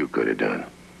than any of you could have done.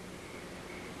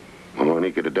 More than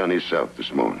he could have done himself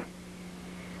this morning.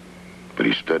 But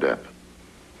he stood up.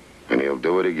 And he'll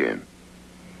do it again.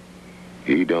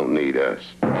 He don't need us.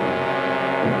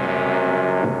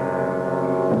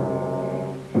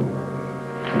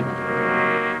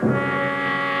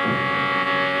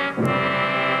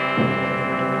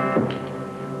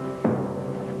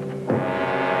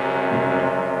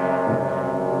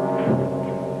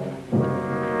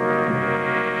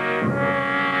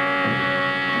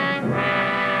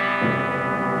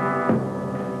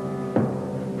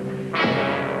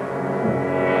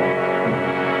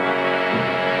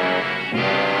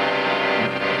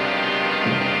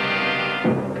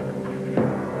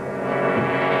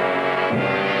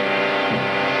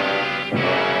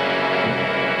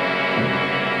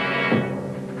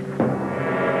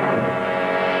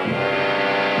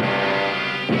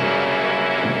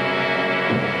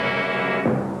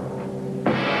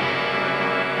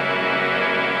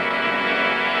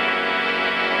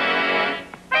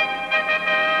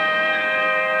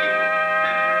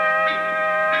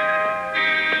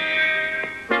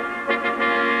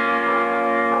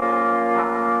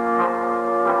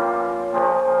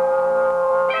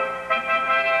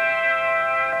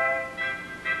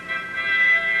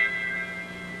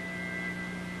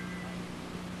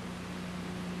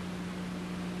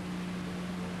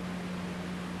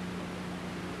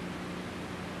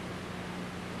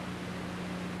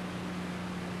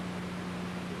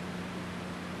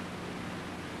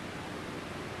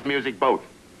 Music both.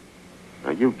 Now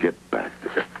you get back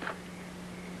there.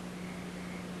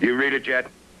 You read it yet?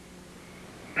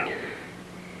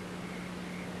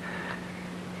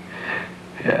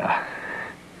 Yeah.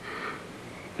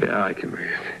 Yeah, I can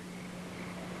read it.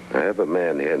 Every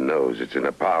man here knows it's in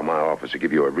the power of my office to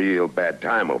give you a real bad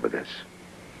time over this.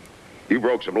 You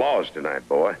broke some laws tonight,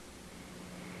 boy.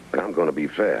 But I'm going to be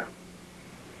fair.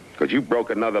 Because you broke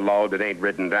another law that ain't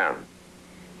written down.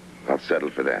 I'll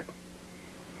settle for that.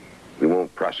 We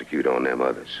won't prosecute on them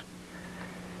others.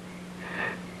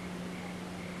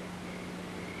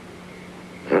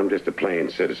 I'm just a plain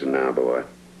citizen now, boy.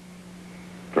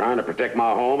 Trying to protect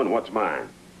my home and what's mine.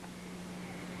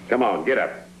 Come on, get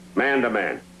up. Man to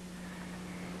man.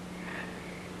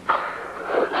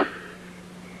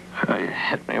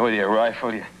 with your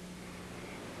rifle, you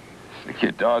stick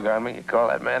your dog on me, you call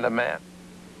that man to man.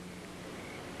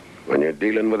 When you're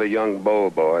dealing with a young bull,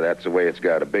 boy, that's the way it's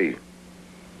got to be.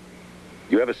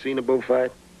 You ever seen a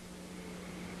bullfight?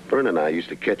 Vern and I used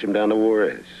to catch him down the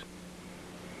Juarez.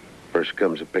 First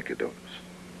comes the picadors,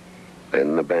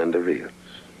 then the banderillas.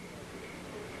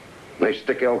 They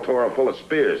stick El Toro full of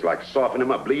spears, like soften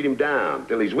him up, bleed him down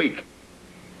till he's weak.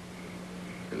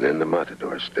 And then the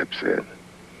matador steps in.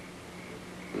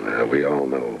 Well, we all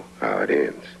know how it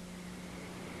ends.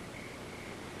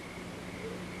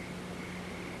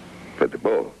 But the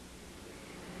bull,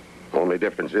 only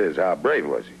difference is how brave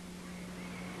was he?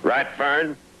 Right,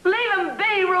 Fern? Leave him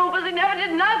be, Rufus. He never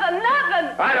did nothing.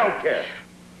 I don't care.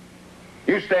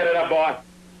 You stand it up, boy.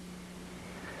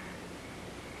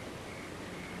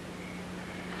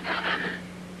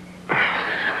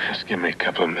 Just give me a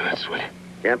couple of minutes, will you?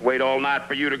 Can't wait all night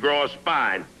for you to grow a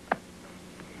spine.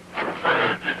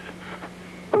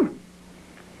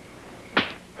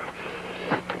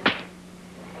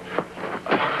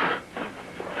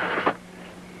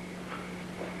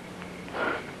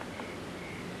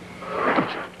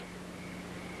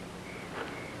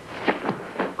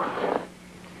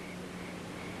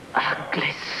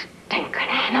 Ugly, stinking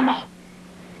animal.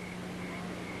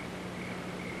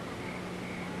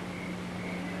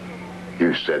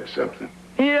 You said something.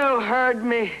 You heard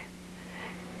me.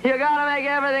 You gotta make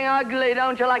everything ugly,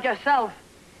 don't you, like yourself?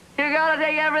 You gotta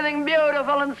take everything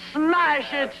beautiful and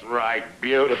smash it. That's right,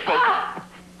 beautiful. Ah!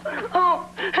 Oh,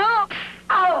 oh,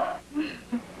 oh.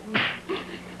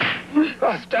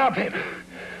 Oh, stop him.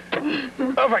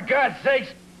 Oh, for God's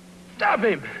sakes, stop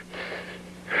him.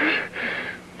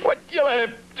 What, you let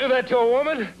him do that to a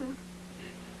woman?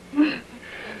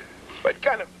 What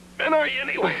kind of men are you,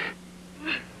 anyway?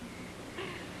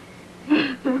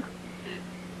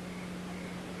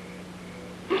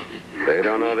 They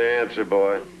don't know the answer,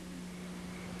 boy.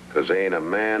 Because there ain't a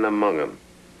man among them.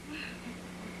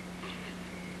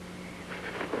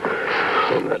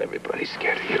 Oh, not everybody's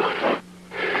scared of you.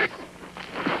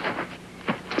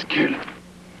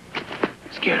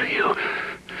 Scared of you.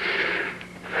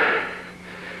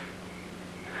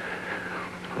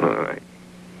 All right.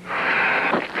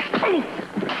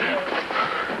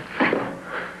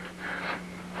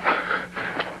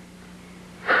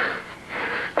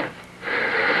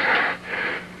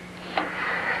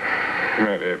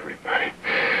 Not everybody.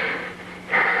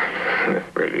 Not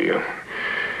afraid of you.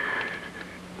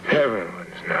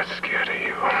 Everyone's not scared of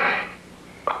you.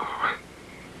 Oh.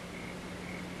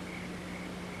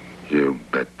 You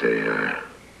bet they are.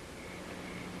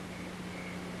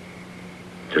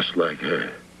 Just like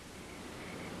her.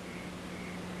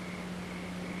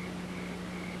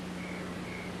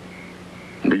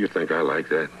 Do you think I like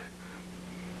that?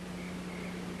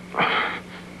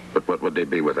 But what would they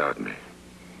be without me?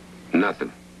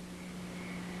 Nothing.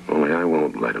 Only I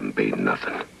won't let them be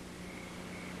nothing.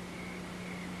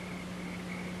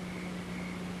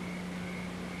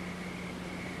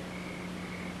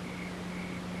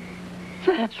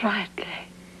 That's right, Kay.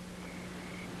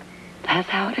 That's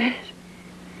how it is.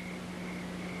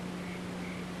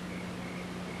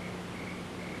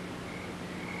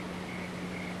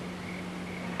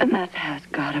 And that's how it's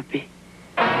gotta be.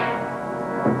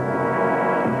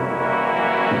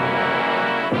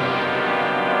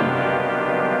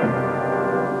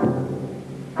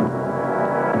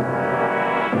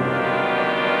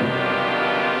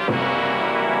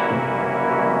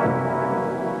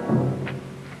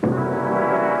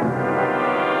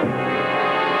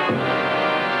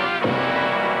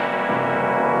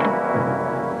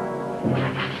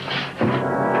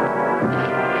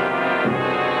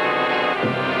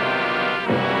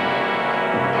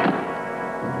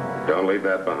 Don't leave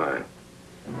that behind.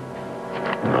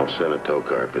 I'll send a tow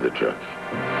car for the truck.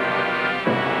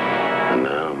 And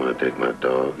now I'm going to take my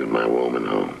dog and my woman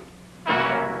home.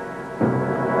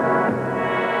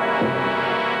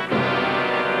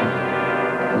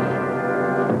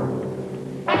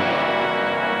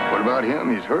 What about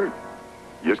him? He's hurt.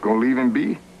 You just gonna leave him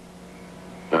be?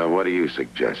 What do you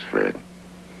suggest, Fred?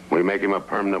 We make him a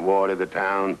permanent ward of the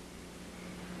town?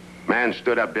 Man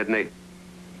stood up, didn't he?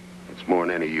 It's more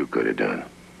than any of you could have done.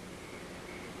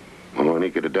 More than he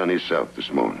could have done himself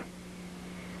this morning.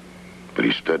 But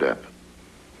he stood up.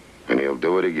 And he'll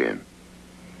do it again.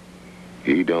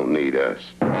 He don't need us.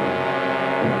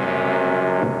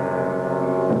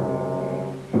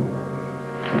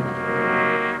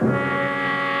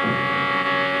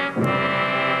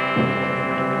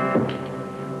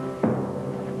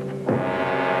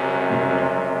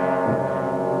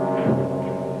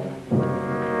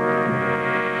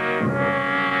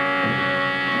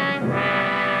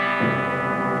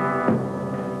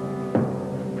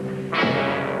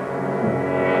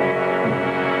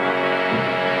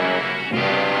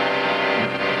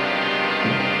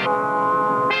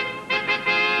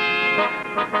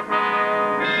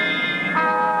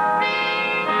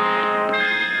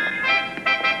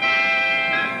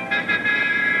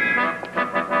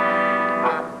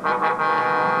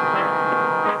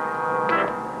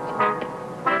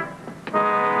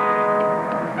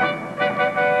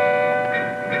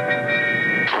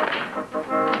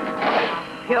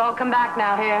 Oh, come back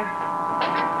now, here.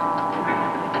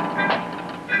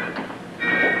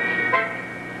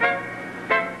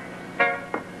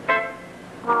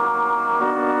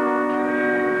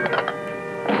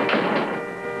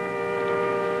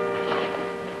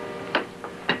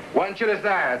 One to the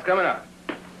side. It's coming up.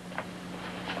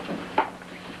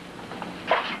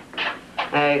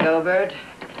 There you go, Bert.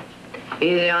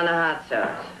 Easy on the hot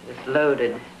sauce. It's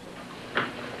loaded.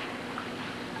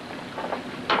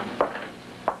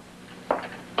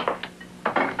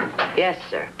 Yes,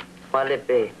 sir. What'll it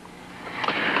be?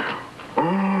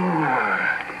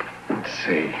 Let's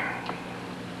see.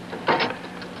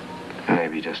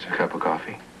 Maybe just a cup of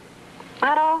coffee.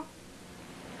 At all?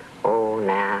 Oh,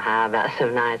 now, how about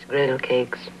some nice griddle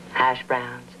cakes, hash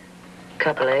browns,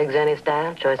 couple of eggs, any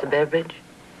style, choice of beverage?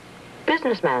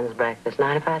 Businessman's breakfast,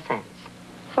 95 cents.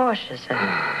 Force yourself.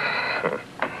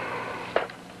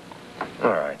 All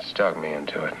right, talk me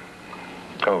into it.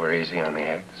 Over easy on the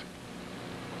eggs.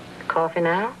 Coffee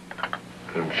now?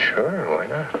 Sure, why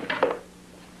not?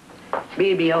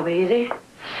 BB over easy?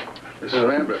 This is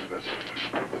land breakfast.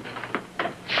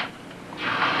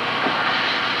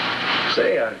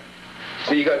 Say, I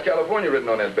see you got California written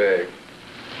on that bag.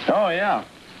 Oh, yeah.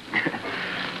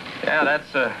 Yeah,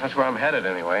 that's where I'm headed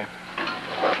anyway.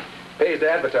 Pays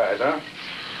to advertise, huh?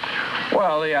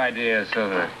 Well, the idea is so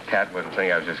the cat wouldn't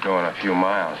think I was just going a few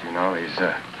miles, you know.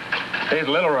 These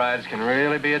little rides can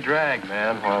really be a drag,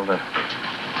 man, while the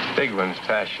big ones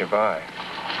pass you by.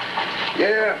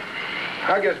 Yeah,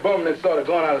 I guess Bowman had sort of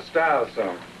gone out of style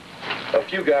some. A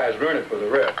few guys running for the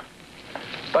rep.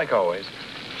 Like always.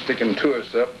 Sticking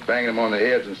tourists up, banging them on the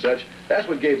heads and such. That's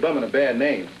what gave Bowman a bad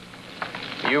name.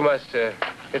 You must hit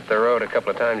the road a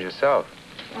couple of times yourself.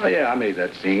 Oh, yeah, I made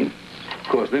that scene. Of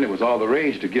course, then it was all the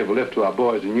rage to give a lift to our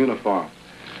boys in uniform.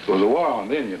 There was a war on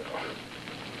then, you know.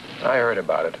 I heard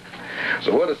about it.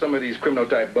 So what do some of these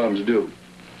criminal-type bums do?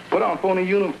 Put on phony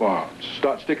uniforms,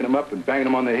 start sticking them up and banging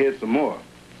them on their heads some more.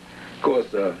 Of course,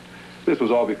 this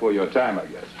was all before your time, I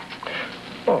guess.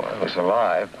 Oh, I was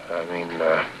alive. I mean,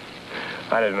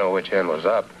 I didn't know which end was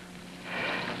up.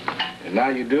 And now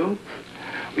you do?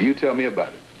 Well, you tell me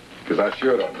about it, because I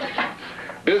sure don't know.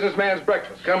 Businessman's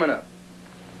breakfast coming up.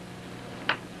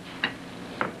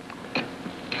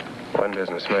 One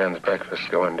businessman's breakfast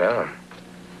going down.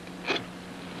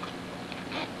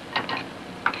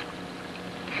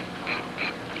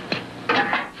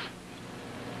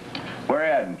 Where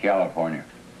at in California?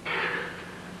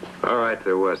 All right,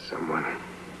 there was someone.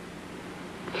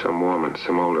 Some woman,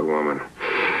 some older woman.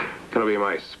 Gonna be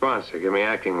my sponsor, give me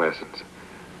acting lessons.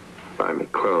 Buy me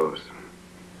clothes.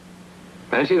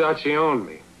 And she thought she owned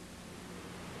me.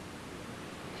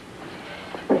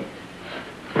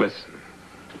 Listen,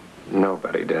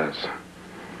 nobody does.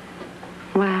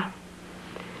 Well,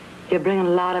 you're bringing a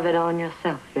lot of it on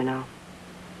yourself, you know.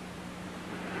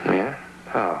 Yeah?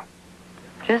 How?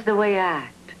 Just the way you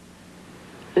act.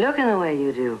 Looking the way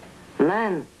you do. And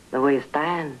then the way you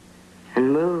stand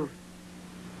and move.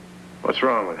 What's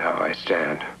wrong with how I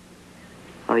stand?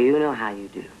 Oh, you know how you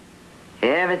do.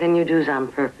 Everything you do is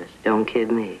on purpose. Don't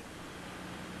kid me.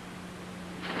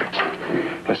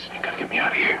 Listen, you gotta get me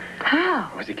out of here. How?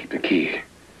 Where's he keep the key?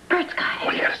 Bert's got Well,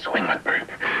 it. you gotta swing with Bert.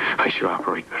 I should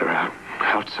operate better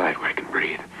outside where I can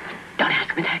breathe. Don't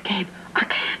ask me that, Gabe. I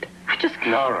can't. I just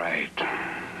can't. All right.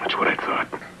 That's what I thought.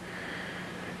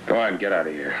 Go on, get out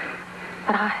of here.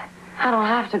 But I don't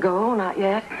have to go, not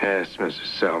yet. Yes, Mrs.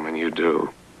 Selman, you do.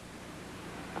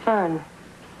 Fern.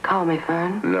 Call me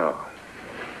Fern. No.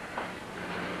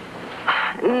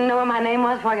 Know what my name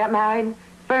was before I got married?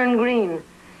 Fern Green.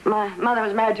 My mother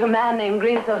was married to a man named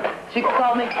Green, so she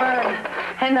called me Fern.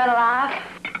 Ain't that a laugh?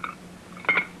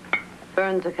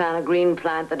 Fern's a kind of green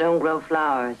plant that don't grow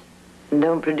flowers and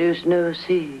don't produce no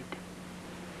seed.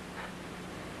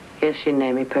 Guess she'd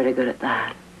name me pretty good at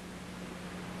that.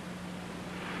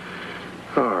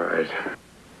 All right.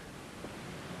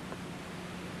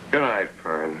 Good night,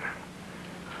 Fern.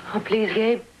 Oh, please,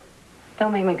 Gabe.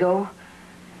 Don't make me go.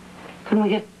 Couldn't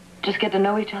we just get to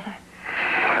know each other?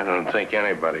 I don't think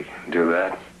anybody can do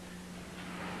that.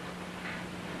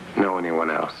 Know anyone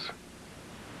else?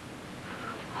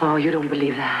 Oh, you don't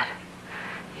believe that.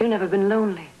 You've never been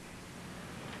lonely.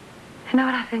 You know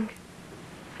what I think?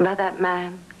 About that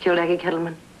man, killed Aggie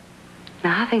Kettleman.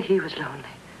 Now, I think he was lonely.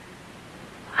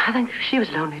 I think she was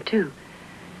lonely, too.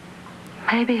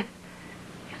 Maybe if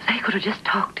they could have just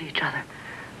talked to each other,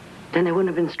 then they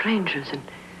wouldn't have been strangers, and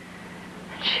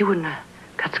she wouldn't have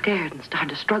got scared and started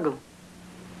to struggle.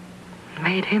 It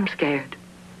made him scared.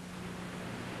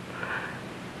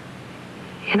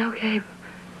 You know, Gabe,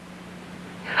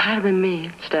 if it had been me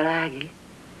instead of Aggie,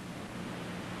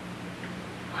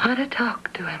 I'd have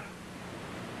talked to him.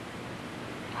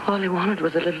 All he wanted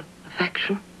was a little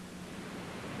affection.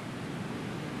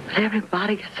 But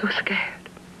everybody gets so scared.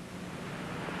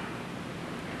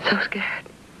 So scared.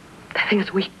 They think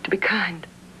it's weak to be kind.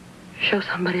 Show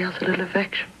somebody else a little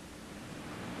affection.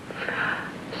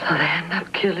 So they end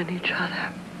up killing each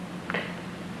other.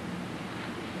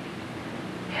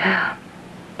 Yeah.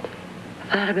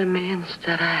 If that had been me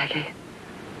instead of Aggie,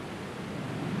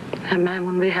 that man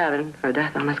wouldn't be having her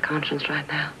death on his conscience right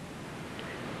now.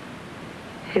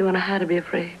 He wouldn't have had to be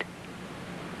afraid.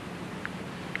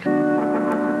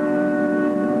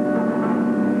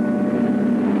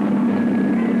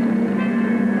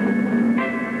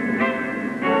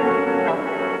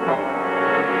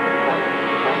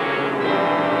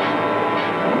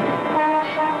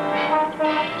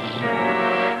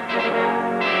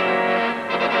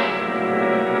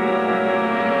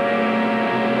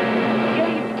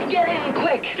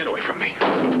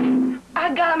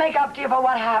 For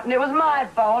what happened. It was my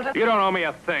fault. You don't owe me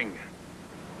a thing.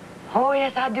 Oh,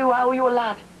 yes, I do. I owe you a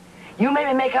lot. You made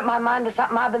me make up my mind to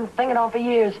something I've been thinking on for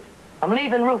years. I'm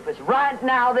leaving Rufus right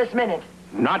now, this minute.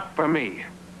 Not for me.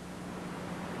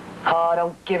 Oh,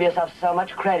 don't give yourself so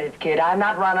much credit, kid. I'm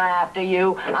not running after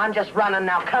you. I'm just running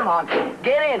now. Come on.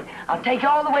 Get in. I'll take you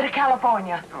all the way to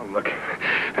California. Oh, look.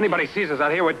 If anybody sees us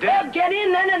out here, we're dead. They'll get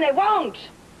in then, and they won't.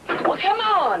 Well, come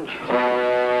on.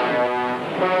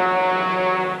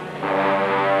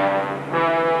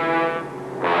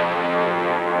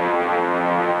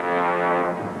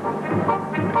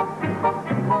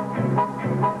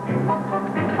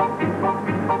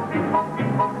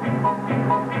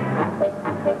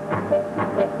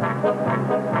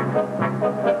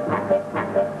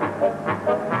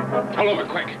 Pull over,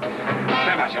 quick.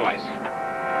 Snap out your lights.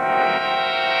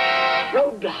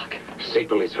 Roadblock. State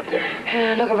police up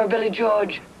there. Looking for Billy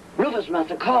George. Rufus must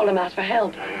have called him, asked for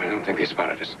help. I don't think they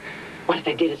spotted us. What if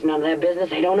they did? It's none of their business.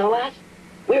 They don't know us.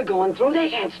 We're going through. They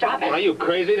can't stop us. Are you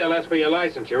crazy? They'll ask for your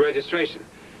license, your registration.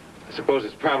 I suppose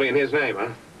it's probably in his name, huh?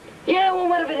 Yeah, well,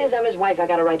 what if it is? I'm his wife. I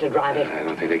got a right to drive it. I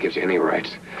don't think that gives you any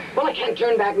rights. Well, I can't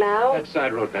turn back now. That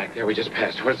side road back there we just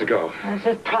passed. Where's it go? It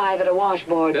says private, a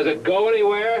washboard. Does it go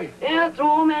anywhere? Yeah, through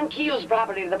old man Keel's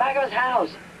property to the back of his house.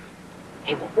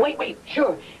 Hey, wait,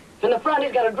 sure. From the front,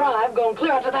 he's got a drive going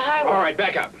clear out to the highway. All right,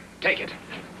 back up. Take it.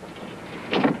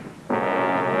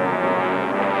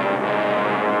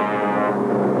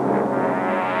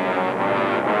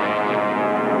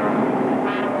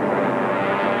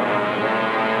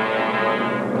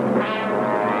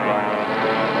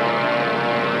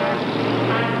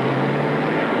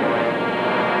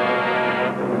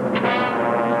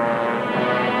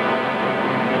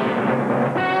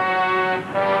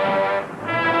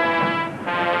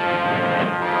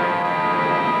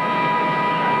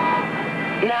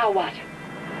 Now what?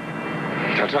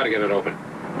 I'll try to get it open.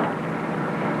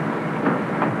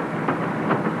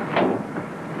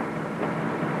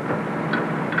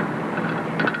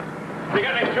 You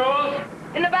got any tools?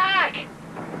 In the back!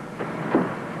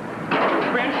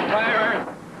 Wrench, tire.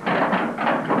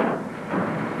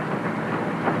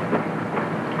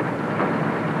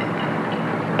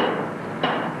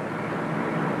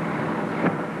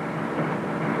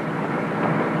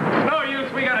 No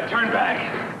use, we gotta turn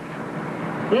back.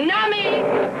 Nummy!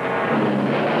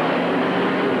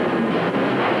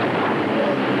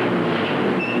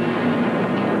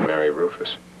 Marry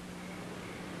Rufus.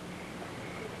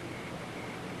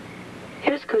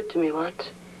 He was good to me once.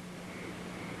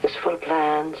 He was full of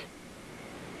plans.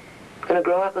 Gonna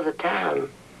grow up with a town.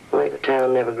 Only the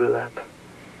town never grew up.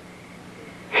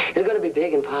 He was gonna be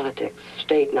big in politics.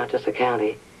 State, not just the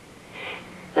county.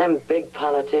 Them big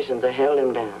politicians that held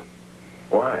him down.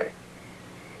 Why?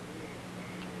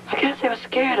 I guess they were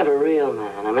scared of a real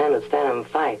man, a man who'd stand up and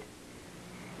fight.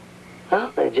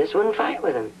 Well, they just wouldn't fight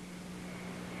with him.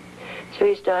 So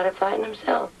he started fighting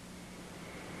himself.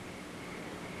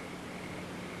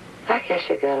 I guess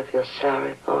you gotta feel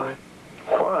sorry for him.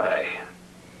 Why?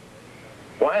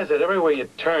 Why is it everywhere you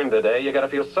turn today, you gotta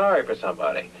feel sorry for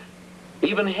somebody?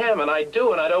 Even him, and I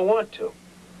do, and I don't want to.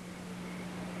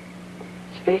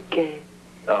 Sweet kid.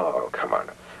 Oh, come on.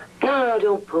 No,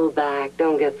 don't pull back.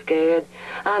 Don't get scared.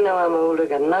 I know I'm older,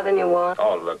 got nothing you want.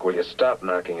 Oh, look, will you stop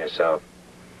knocking yourself?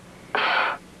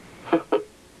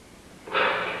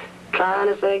 Trying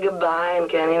to say goodbye and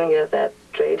can't even get that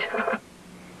straight.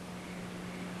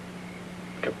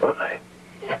 Goodbye?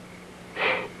 Yeah.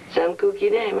 Some kooky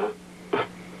name, huh?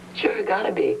 Sure,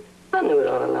 gotta be. I knew it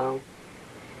all along.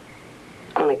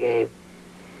 Only, Gabe,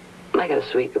 make it a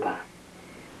sweet goodbye.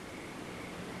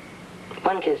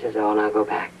 One kiss is all, and I'll go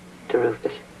back to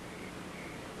Rufus.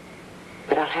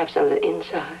 But I'll have something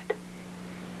inside.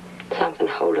 Something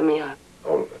holding me up.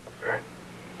 Oh, look, Vern.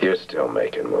 You're still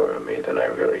making more of me than I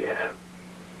really am.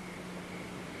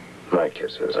 My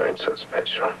kisses aren't so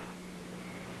special.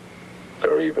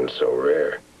 Or even so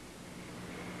rare.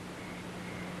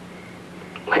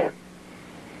 Well,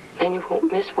 then you won't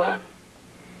miss one.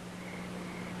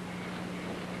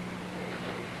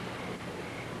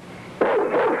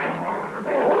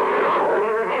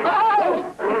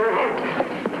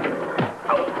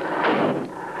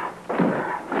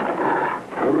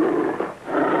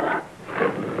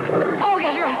 Oh,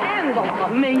 get your hands off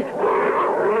of me.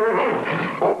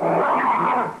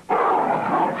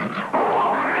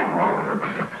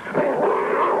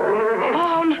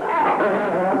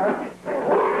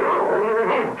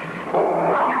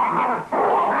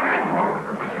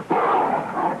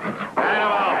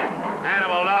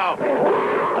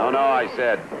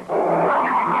 Said.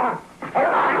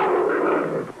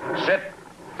 Sit.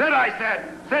 Sit, I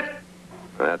said. Sit.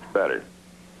 That's better.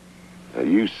 Now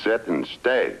you sit and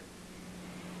stay.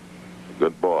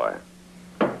 Good boy.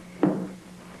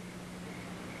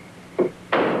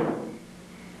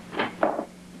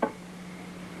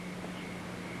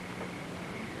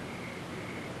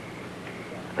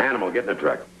 Animal, get in the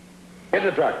truck. Get in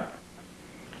the truck.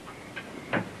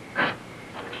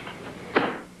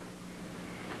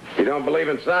 You don't believe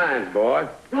in signs, boy.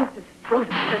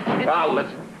 I'll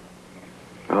listen.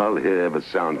 I'll hear if a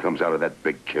sound comes out of that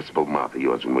big kissable mouth of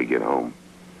yours when we get home.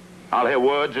 I'll hear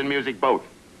words and music both.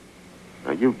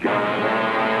 Now you get...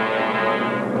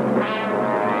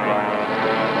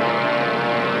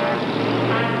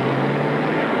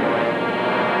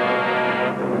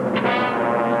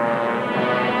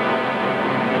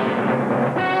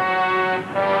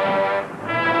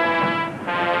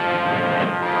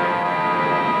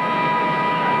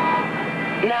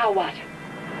 Now what?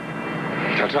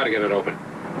 I'll try to get it open.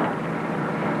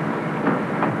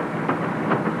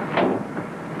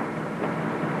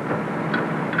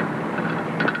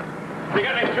 You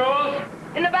got any tools?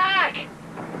 In the back!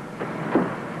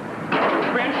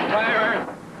 Wrench, tire.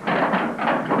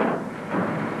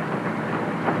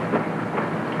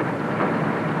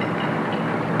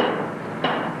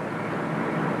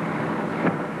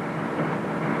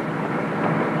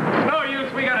 No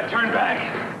use, we gotta turn back.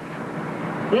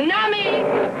 Nummy!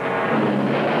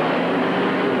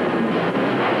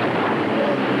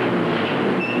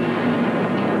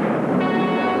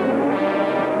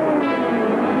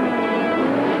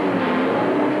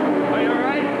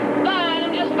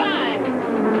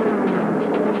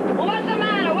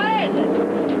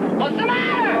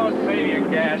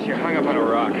 You're hung up on a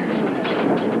rock.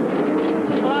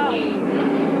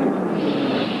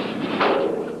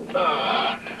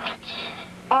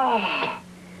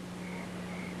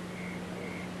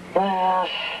 Well,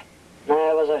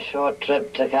 that was a short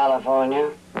trip to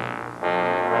California.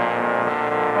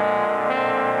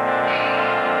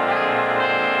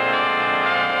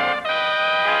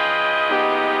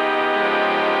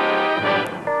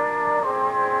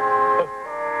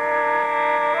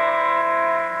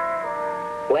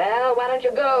 Well, why don't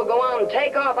you go? Go on,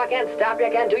 take off. I can't stop you. I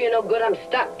can't do you no good. I'm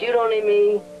stuck. You don't need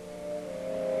me.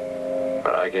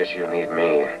 Well, I guess you need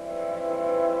me.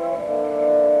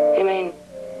 You mean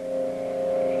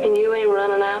you ain't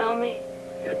running out on me?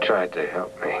 You tried to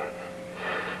help me.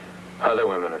 Other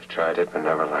women have tried it, but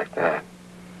never like that.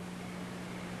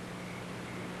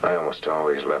 I almost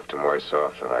always left them worse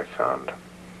off than I found them.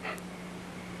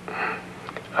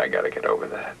 I gotta get over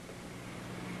that.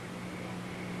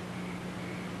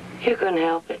 You couldn't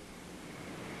help it.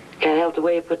 Can't help the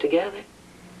way you put together.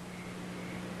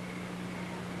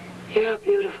 You're a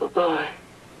beautiful boy.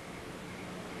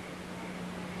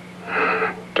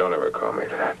 Don't ever call me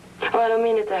that. Oh, I don't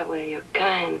mean it that way. You're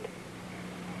kind.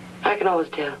 I can always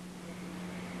tell.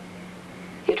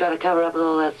 You try to cover up with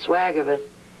all that swagger, but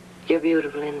you're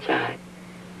beautiful inside.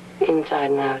 Inside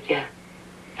and out, yeah.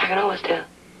 I can always tell.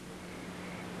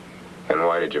 And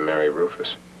why did you marry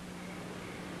Rufus?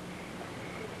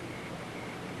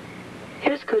 He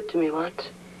was good to me once.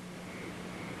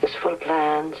 He was full of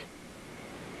plans.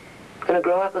 Gonna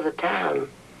grow up with a town.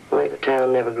 Only the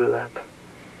town never grew up.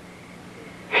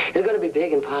 He was gonna be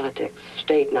big in politics.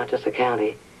 State, not just the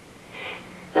county.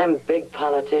 Them big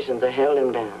politicians that held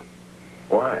him down.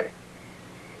 Why?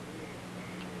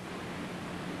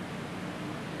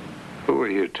 Who are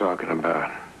you talking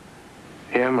about?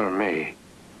 Him or me?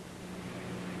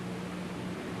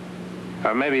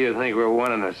 Or maybe you think we're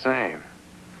one and the same.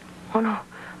 Oh, no.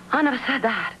 I never said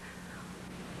that.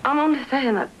 I'm only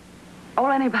saying that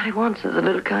all anybody wants is a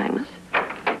little kindness.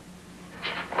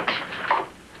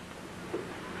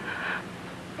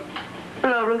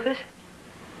 Rufus.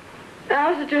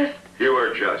 I was just... You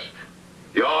were just.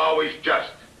 You're always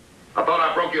just. I thought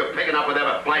I broke your pig enough with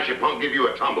every flashy punk give you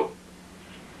a tumble.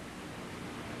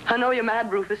 I know you're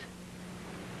mad, Rufus.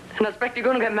 And I expect you're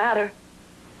going to get madder.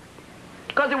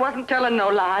 Because he wasn't telling no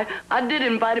lie. I did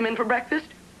invite him in for breakfast.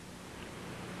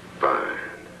 Fine.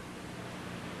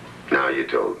 Now you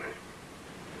told me.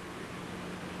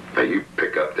 Now you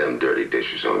pick up them dirty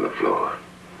dishes on the floor.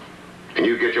 And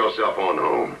you get yourself on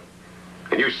home.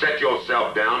 And you set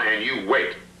yourself down and you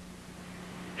wait.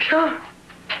 Sure.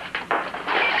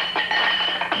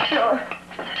 Sure.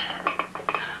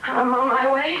 I'm on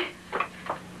my way.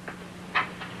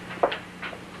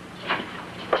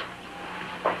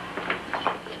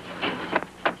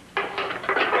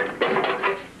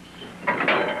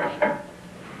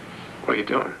 What are you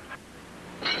doing?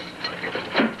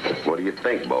 What do you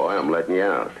think, boy? I'm letting you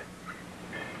out.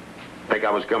 Think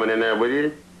I was coming in there with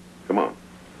you? Come on.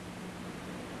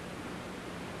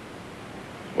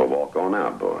 Well, walk on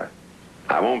out, boy.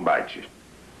 I won't bite you.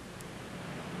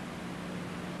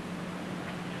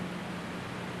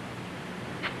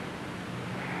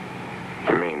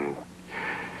 You mean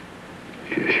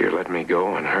you're letting me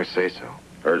go and her say so?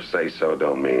 Her say so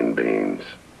don't mean beans.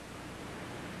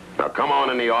 Now come on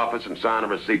in the office and sign a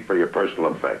receipt for your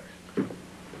personal effects.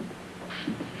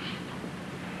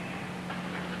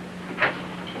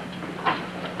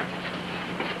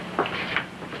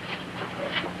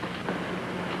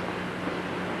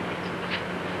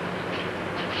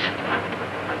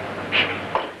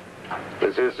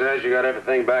 This here says you got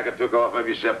everything back I took off of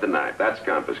you except the knife. That's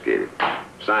confiscated.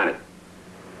 Sign it.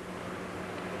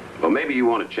 Well, maybe you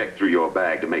want to check through your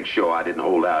bag to make sure I didn't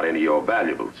hold out any of your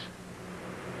valuables.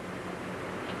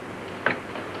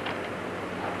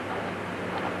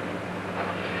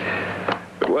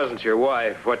 If it wasn't your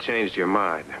wife, what changed your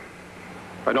mind?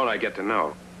 Why don't I get to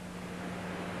know?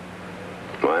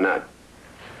 Why not?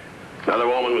 Another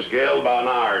woman was killed about an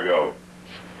hour ago.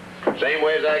 Same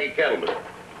way as Aggie Kettleman.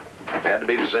 Had to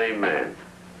be the same man.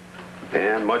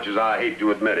 And much as I hate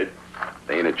to admit it,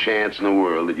 there ain't a chance in the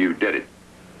world that you did it.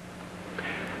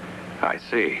 I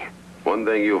see. One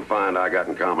thing you'll find I got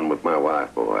in common with my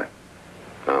wife, boy.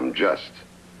 I'm just.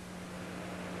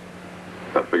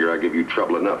 I figure I give you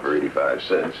trouble enough for 85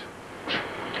 cents.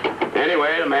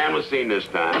 Anyway, the man was seen this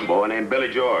time, a boy named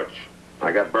Billy George.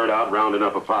 I got Bert out rounding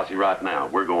up a posse right now.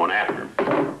 We're going after him.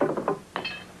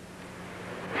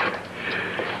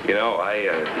 You know,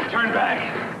 Turn back.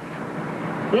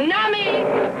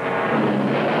 Nummy!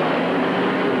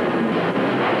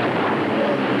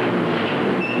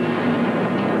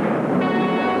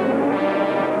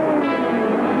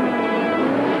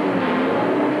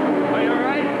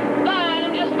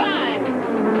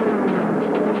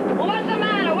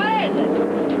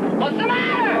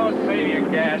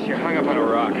 You're hung up on a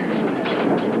rock.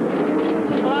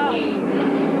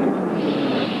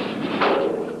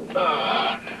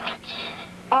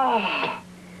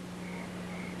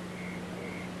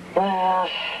 Well,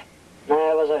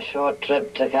 that was a short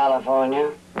trip to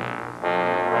California.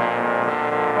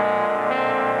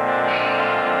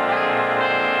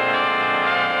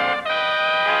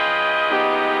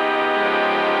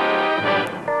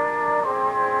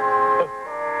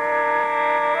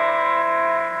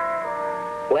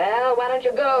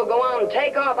 You go on,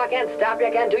 take off. I can't stop you. I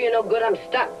can't do you no good. I'm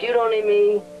stuck. You don't need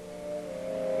me.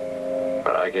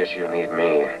 But I guess you need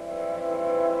me.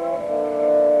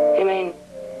 You mean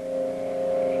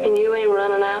you ain't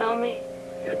running out on me?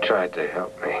 You tried to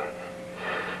help me.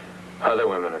 Other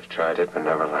women have tried it, but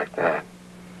never like that.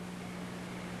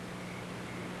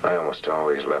 I almost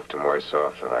always left them worse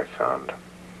off than I found them.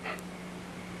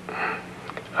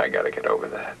 I gotta get over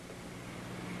that.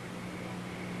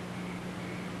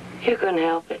 You couldn't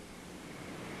help it.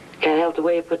 Can't help the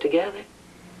way you put together.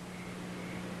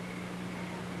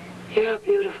 You're a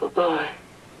beautiful boy.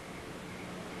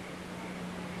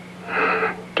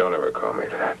 Don't ever call me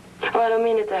that. Oh, I don't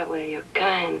mean it that way. You're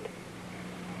kind.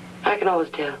 I can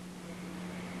always tell.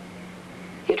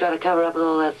 You try to cover up with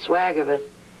all that swagger, but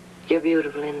you're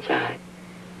beautiful inside.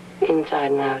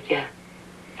 Inside and out, yeah.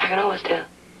 I can always tell.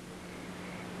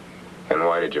 And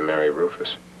why did you marry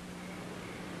Rufus?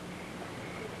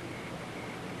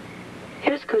 He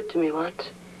was good to me once.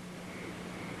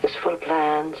 He was full of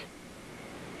plans.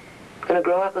 Gonna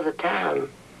grow up with a town.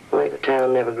 Only the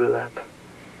town never grew up.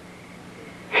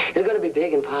 He was gonna be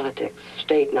big in politics.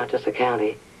 State, not just the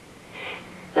county.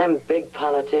 Them big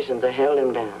politicians, they held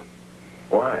him down.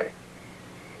 Why?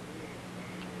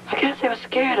 I guess they were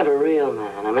scared of a real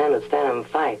man. A man who'd stand up and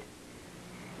fight.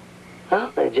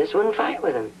 Well, they just wouldn't fight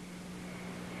with him.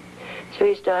 So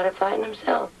he started fighting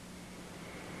himself.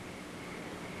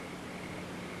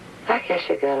 I guess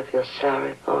you gotta feel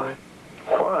sorry for him.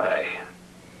 Why?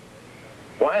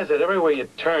 Why is it everywhere you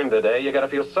turn today, you gotta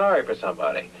feel sorry for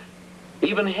somebody?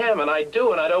 Even him, and I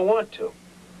do, and I don't want to.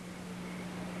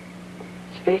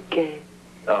 Sweet kid.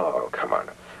 Oh, come on.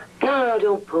 No,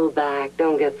 don't pull back.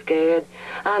 Don't get scared.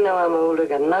 I know I'm older,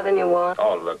 got nothing you want.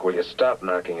 Oh, look, will you stop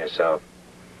knocking yourself?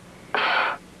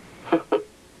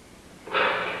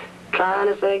 Trying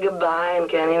to say goodbye and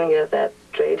can't even get that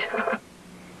straight.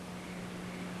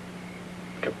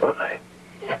 Goodbye?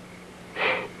 Yeah.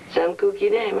 Some kooky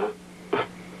name, huh?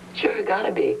 Sure,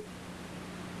 gotta be.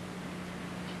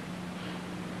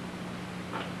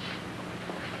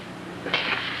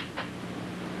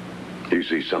 You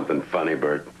see something funny,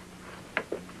 Bert?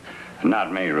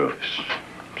 Not me, Rufus.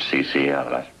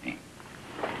 CCL, that's me.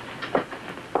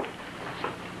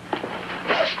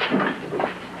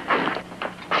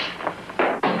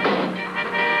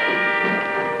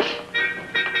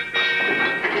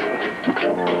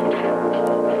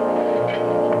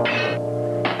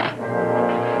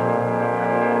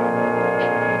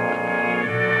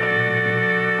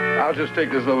 I'll just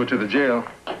take this over to the jail.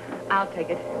 I'll take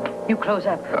it. You close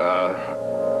up.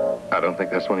 I don't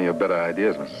think that's one of your better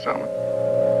ideas, Mrs. Selman.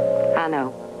 I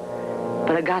know.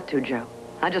 But I got to, Joe.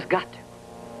 I just got to.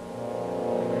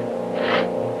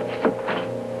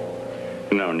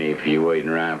 No need for you waiting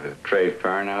around for the trade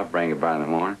fair, and I'll bring it by in the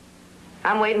morning.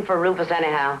 I'm waiting for Rufus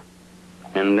anyhow.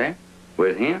 In there?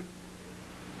 With him?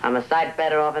 I'm a sight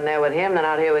better off in there with him than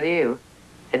out here with you.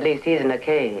 At least he's in a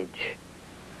cage.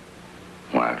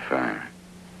 Why, Fern?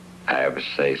 I ever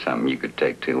say something you could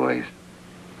take two ways?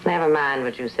 Never mind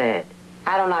what you said.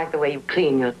 I don't like the way you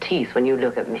clean your teeth when you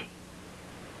look at me.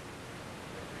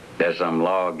 There's some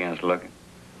law against looking?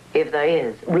 If there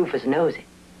is, Rufus knows it.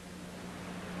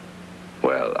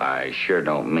 Well, I sure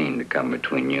don't mean to come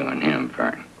between you and him,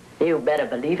 Fern. You better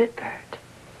believe it, Bert.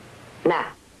 Now,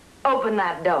 open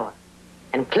that door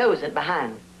and close it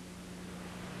behind me.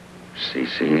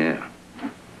 CCL.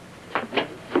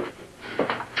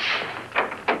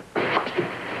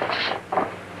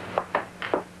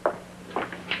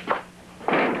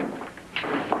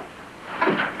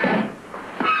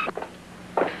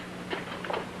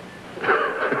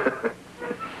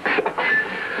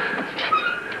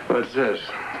 What's this?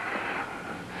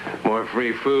 More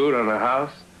free food on the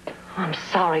house? I'm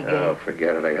sorry, Gabe. Oh,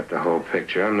 forget it. I got the whole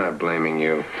picture. I'm not blaming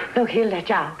you. Look, he'll let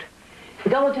you out.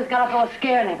 Dole just got up all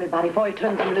scaring everybody before he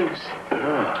turns them loose.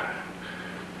 Oh.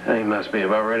 He must be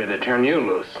about ready to turn you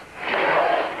loose.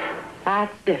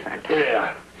 That's different.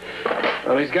 Yeah.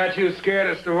 Well, he's got you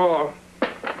scaredest of all.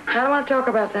 I don't want to talk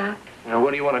about that. Now,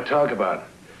 what do you want to talk about?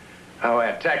 How I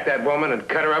attacked that woman and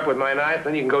cut her up with my knife,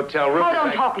 then you can go tell Rufus. Oh,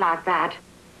 don't talk like that.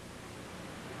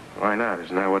 Why not?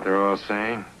 Isn't that what they're all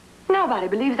saying? Nobody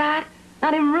believes that.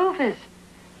 Not even Rufus.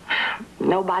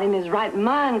 Nobody in his right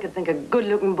mind could think a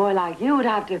good-looking boy like you would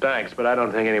have to... Thanks, but I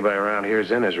don't think anybody around here is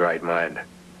in his right mind.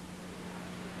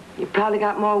 You probably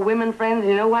got more women friends than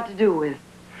you know what to do with.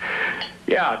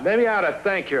 Yeah, maybe I ought to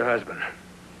thank your husband.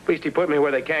 At least he put me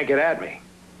where they can't get at me.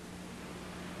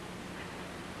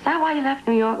 Is that why you left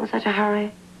New York in such a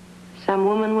hurry? Some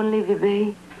woman wouldn't leave you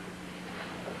be?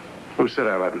 Who said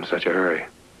I left in such a hurry?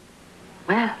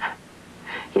 Well,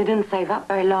 you didn't save up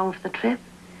very long for the trip.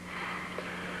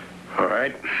 All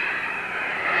right.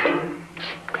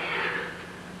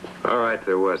 All right,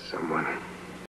 there was someone.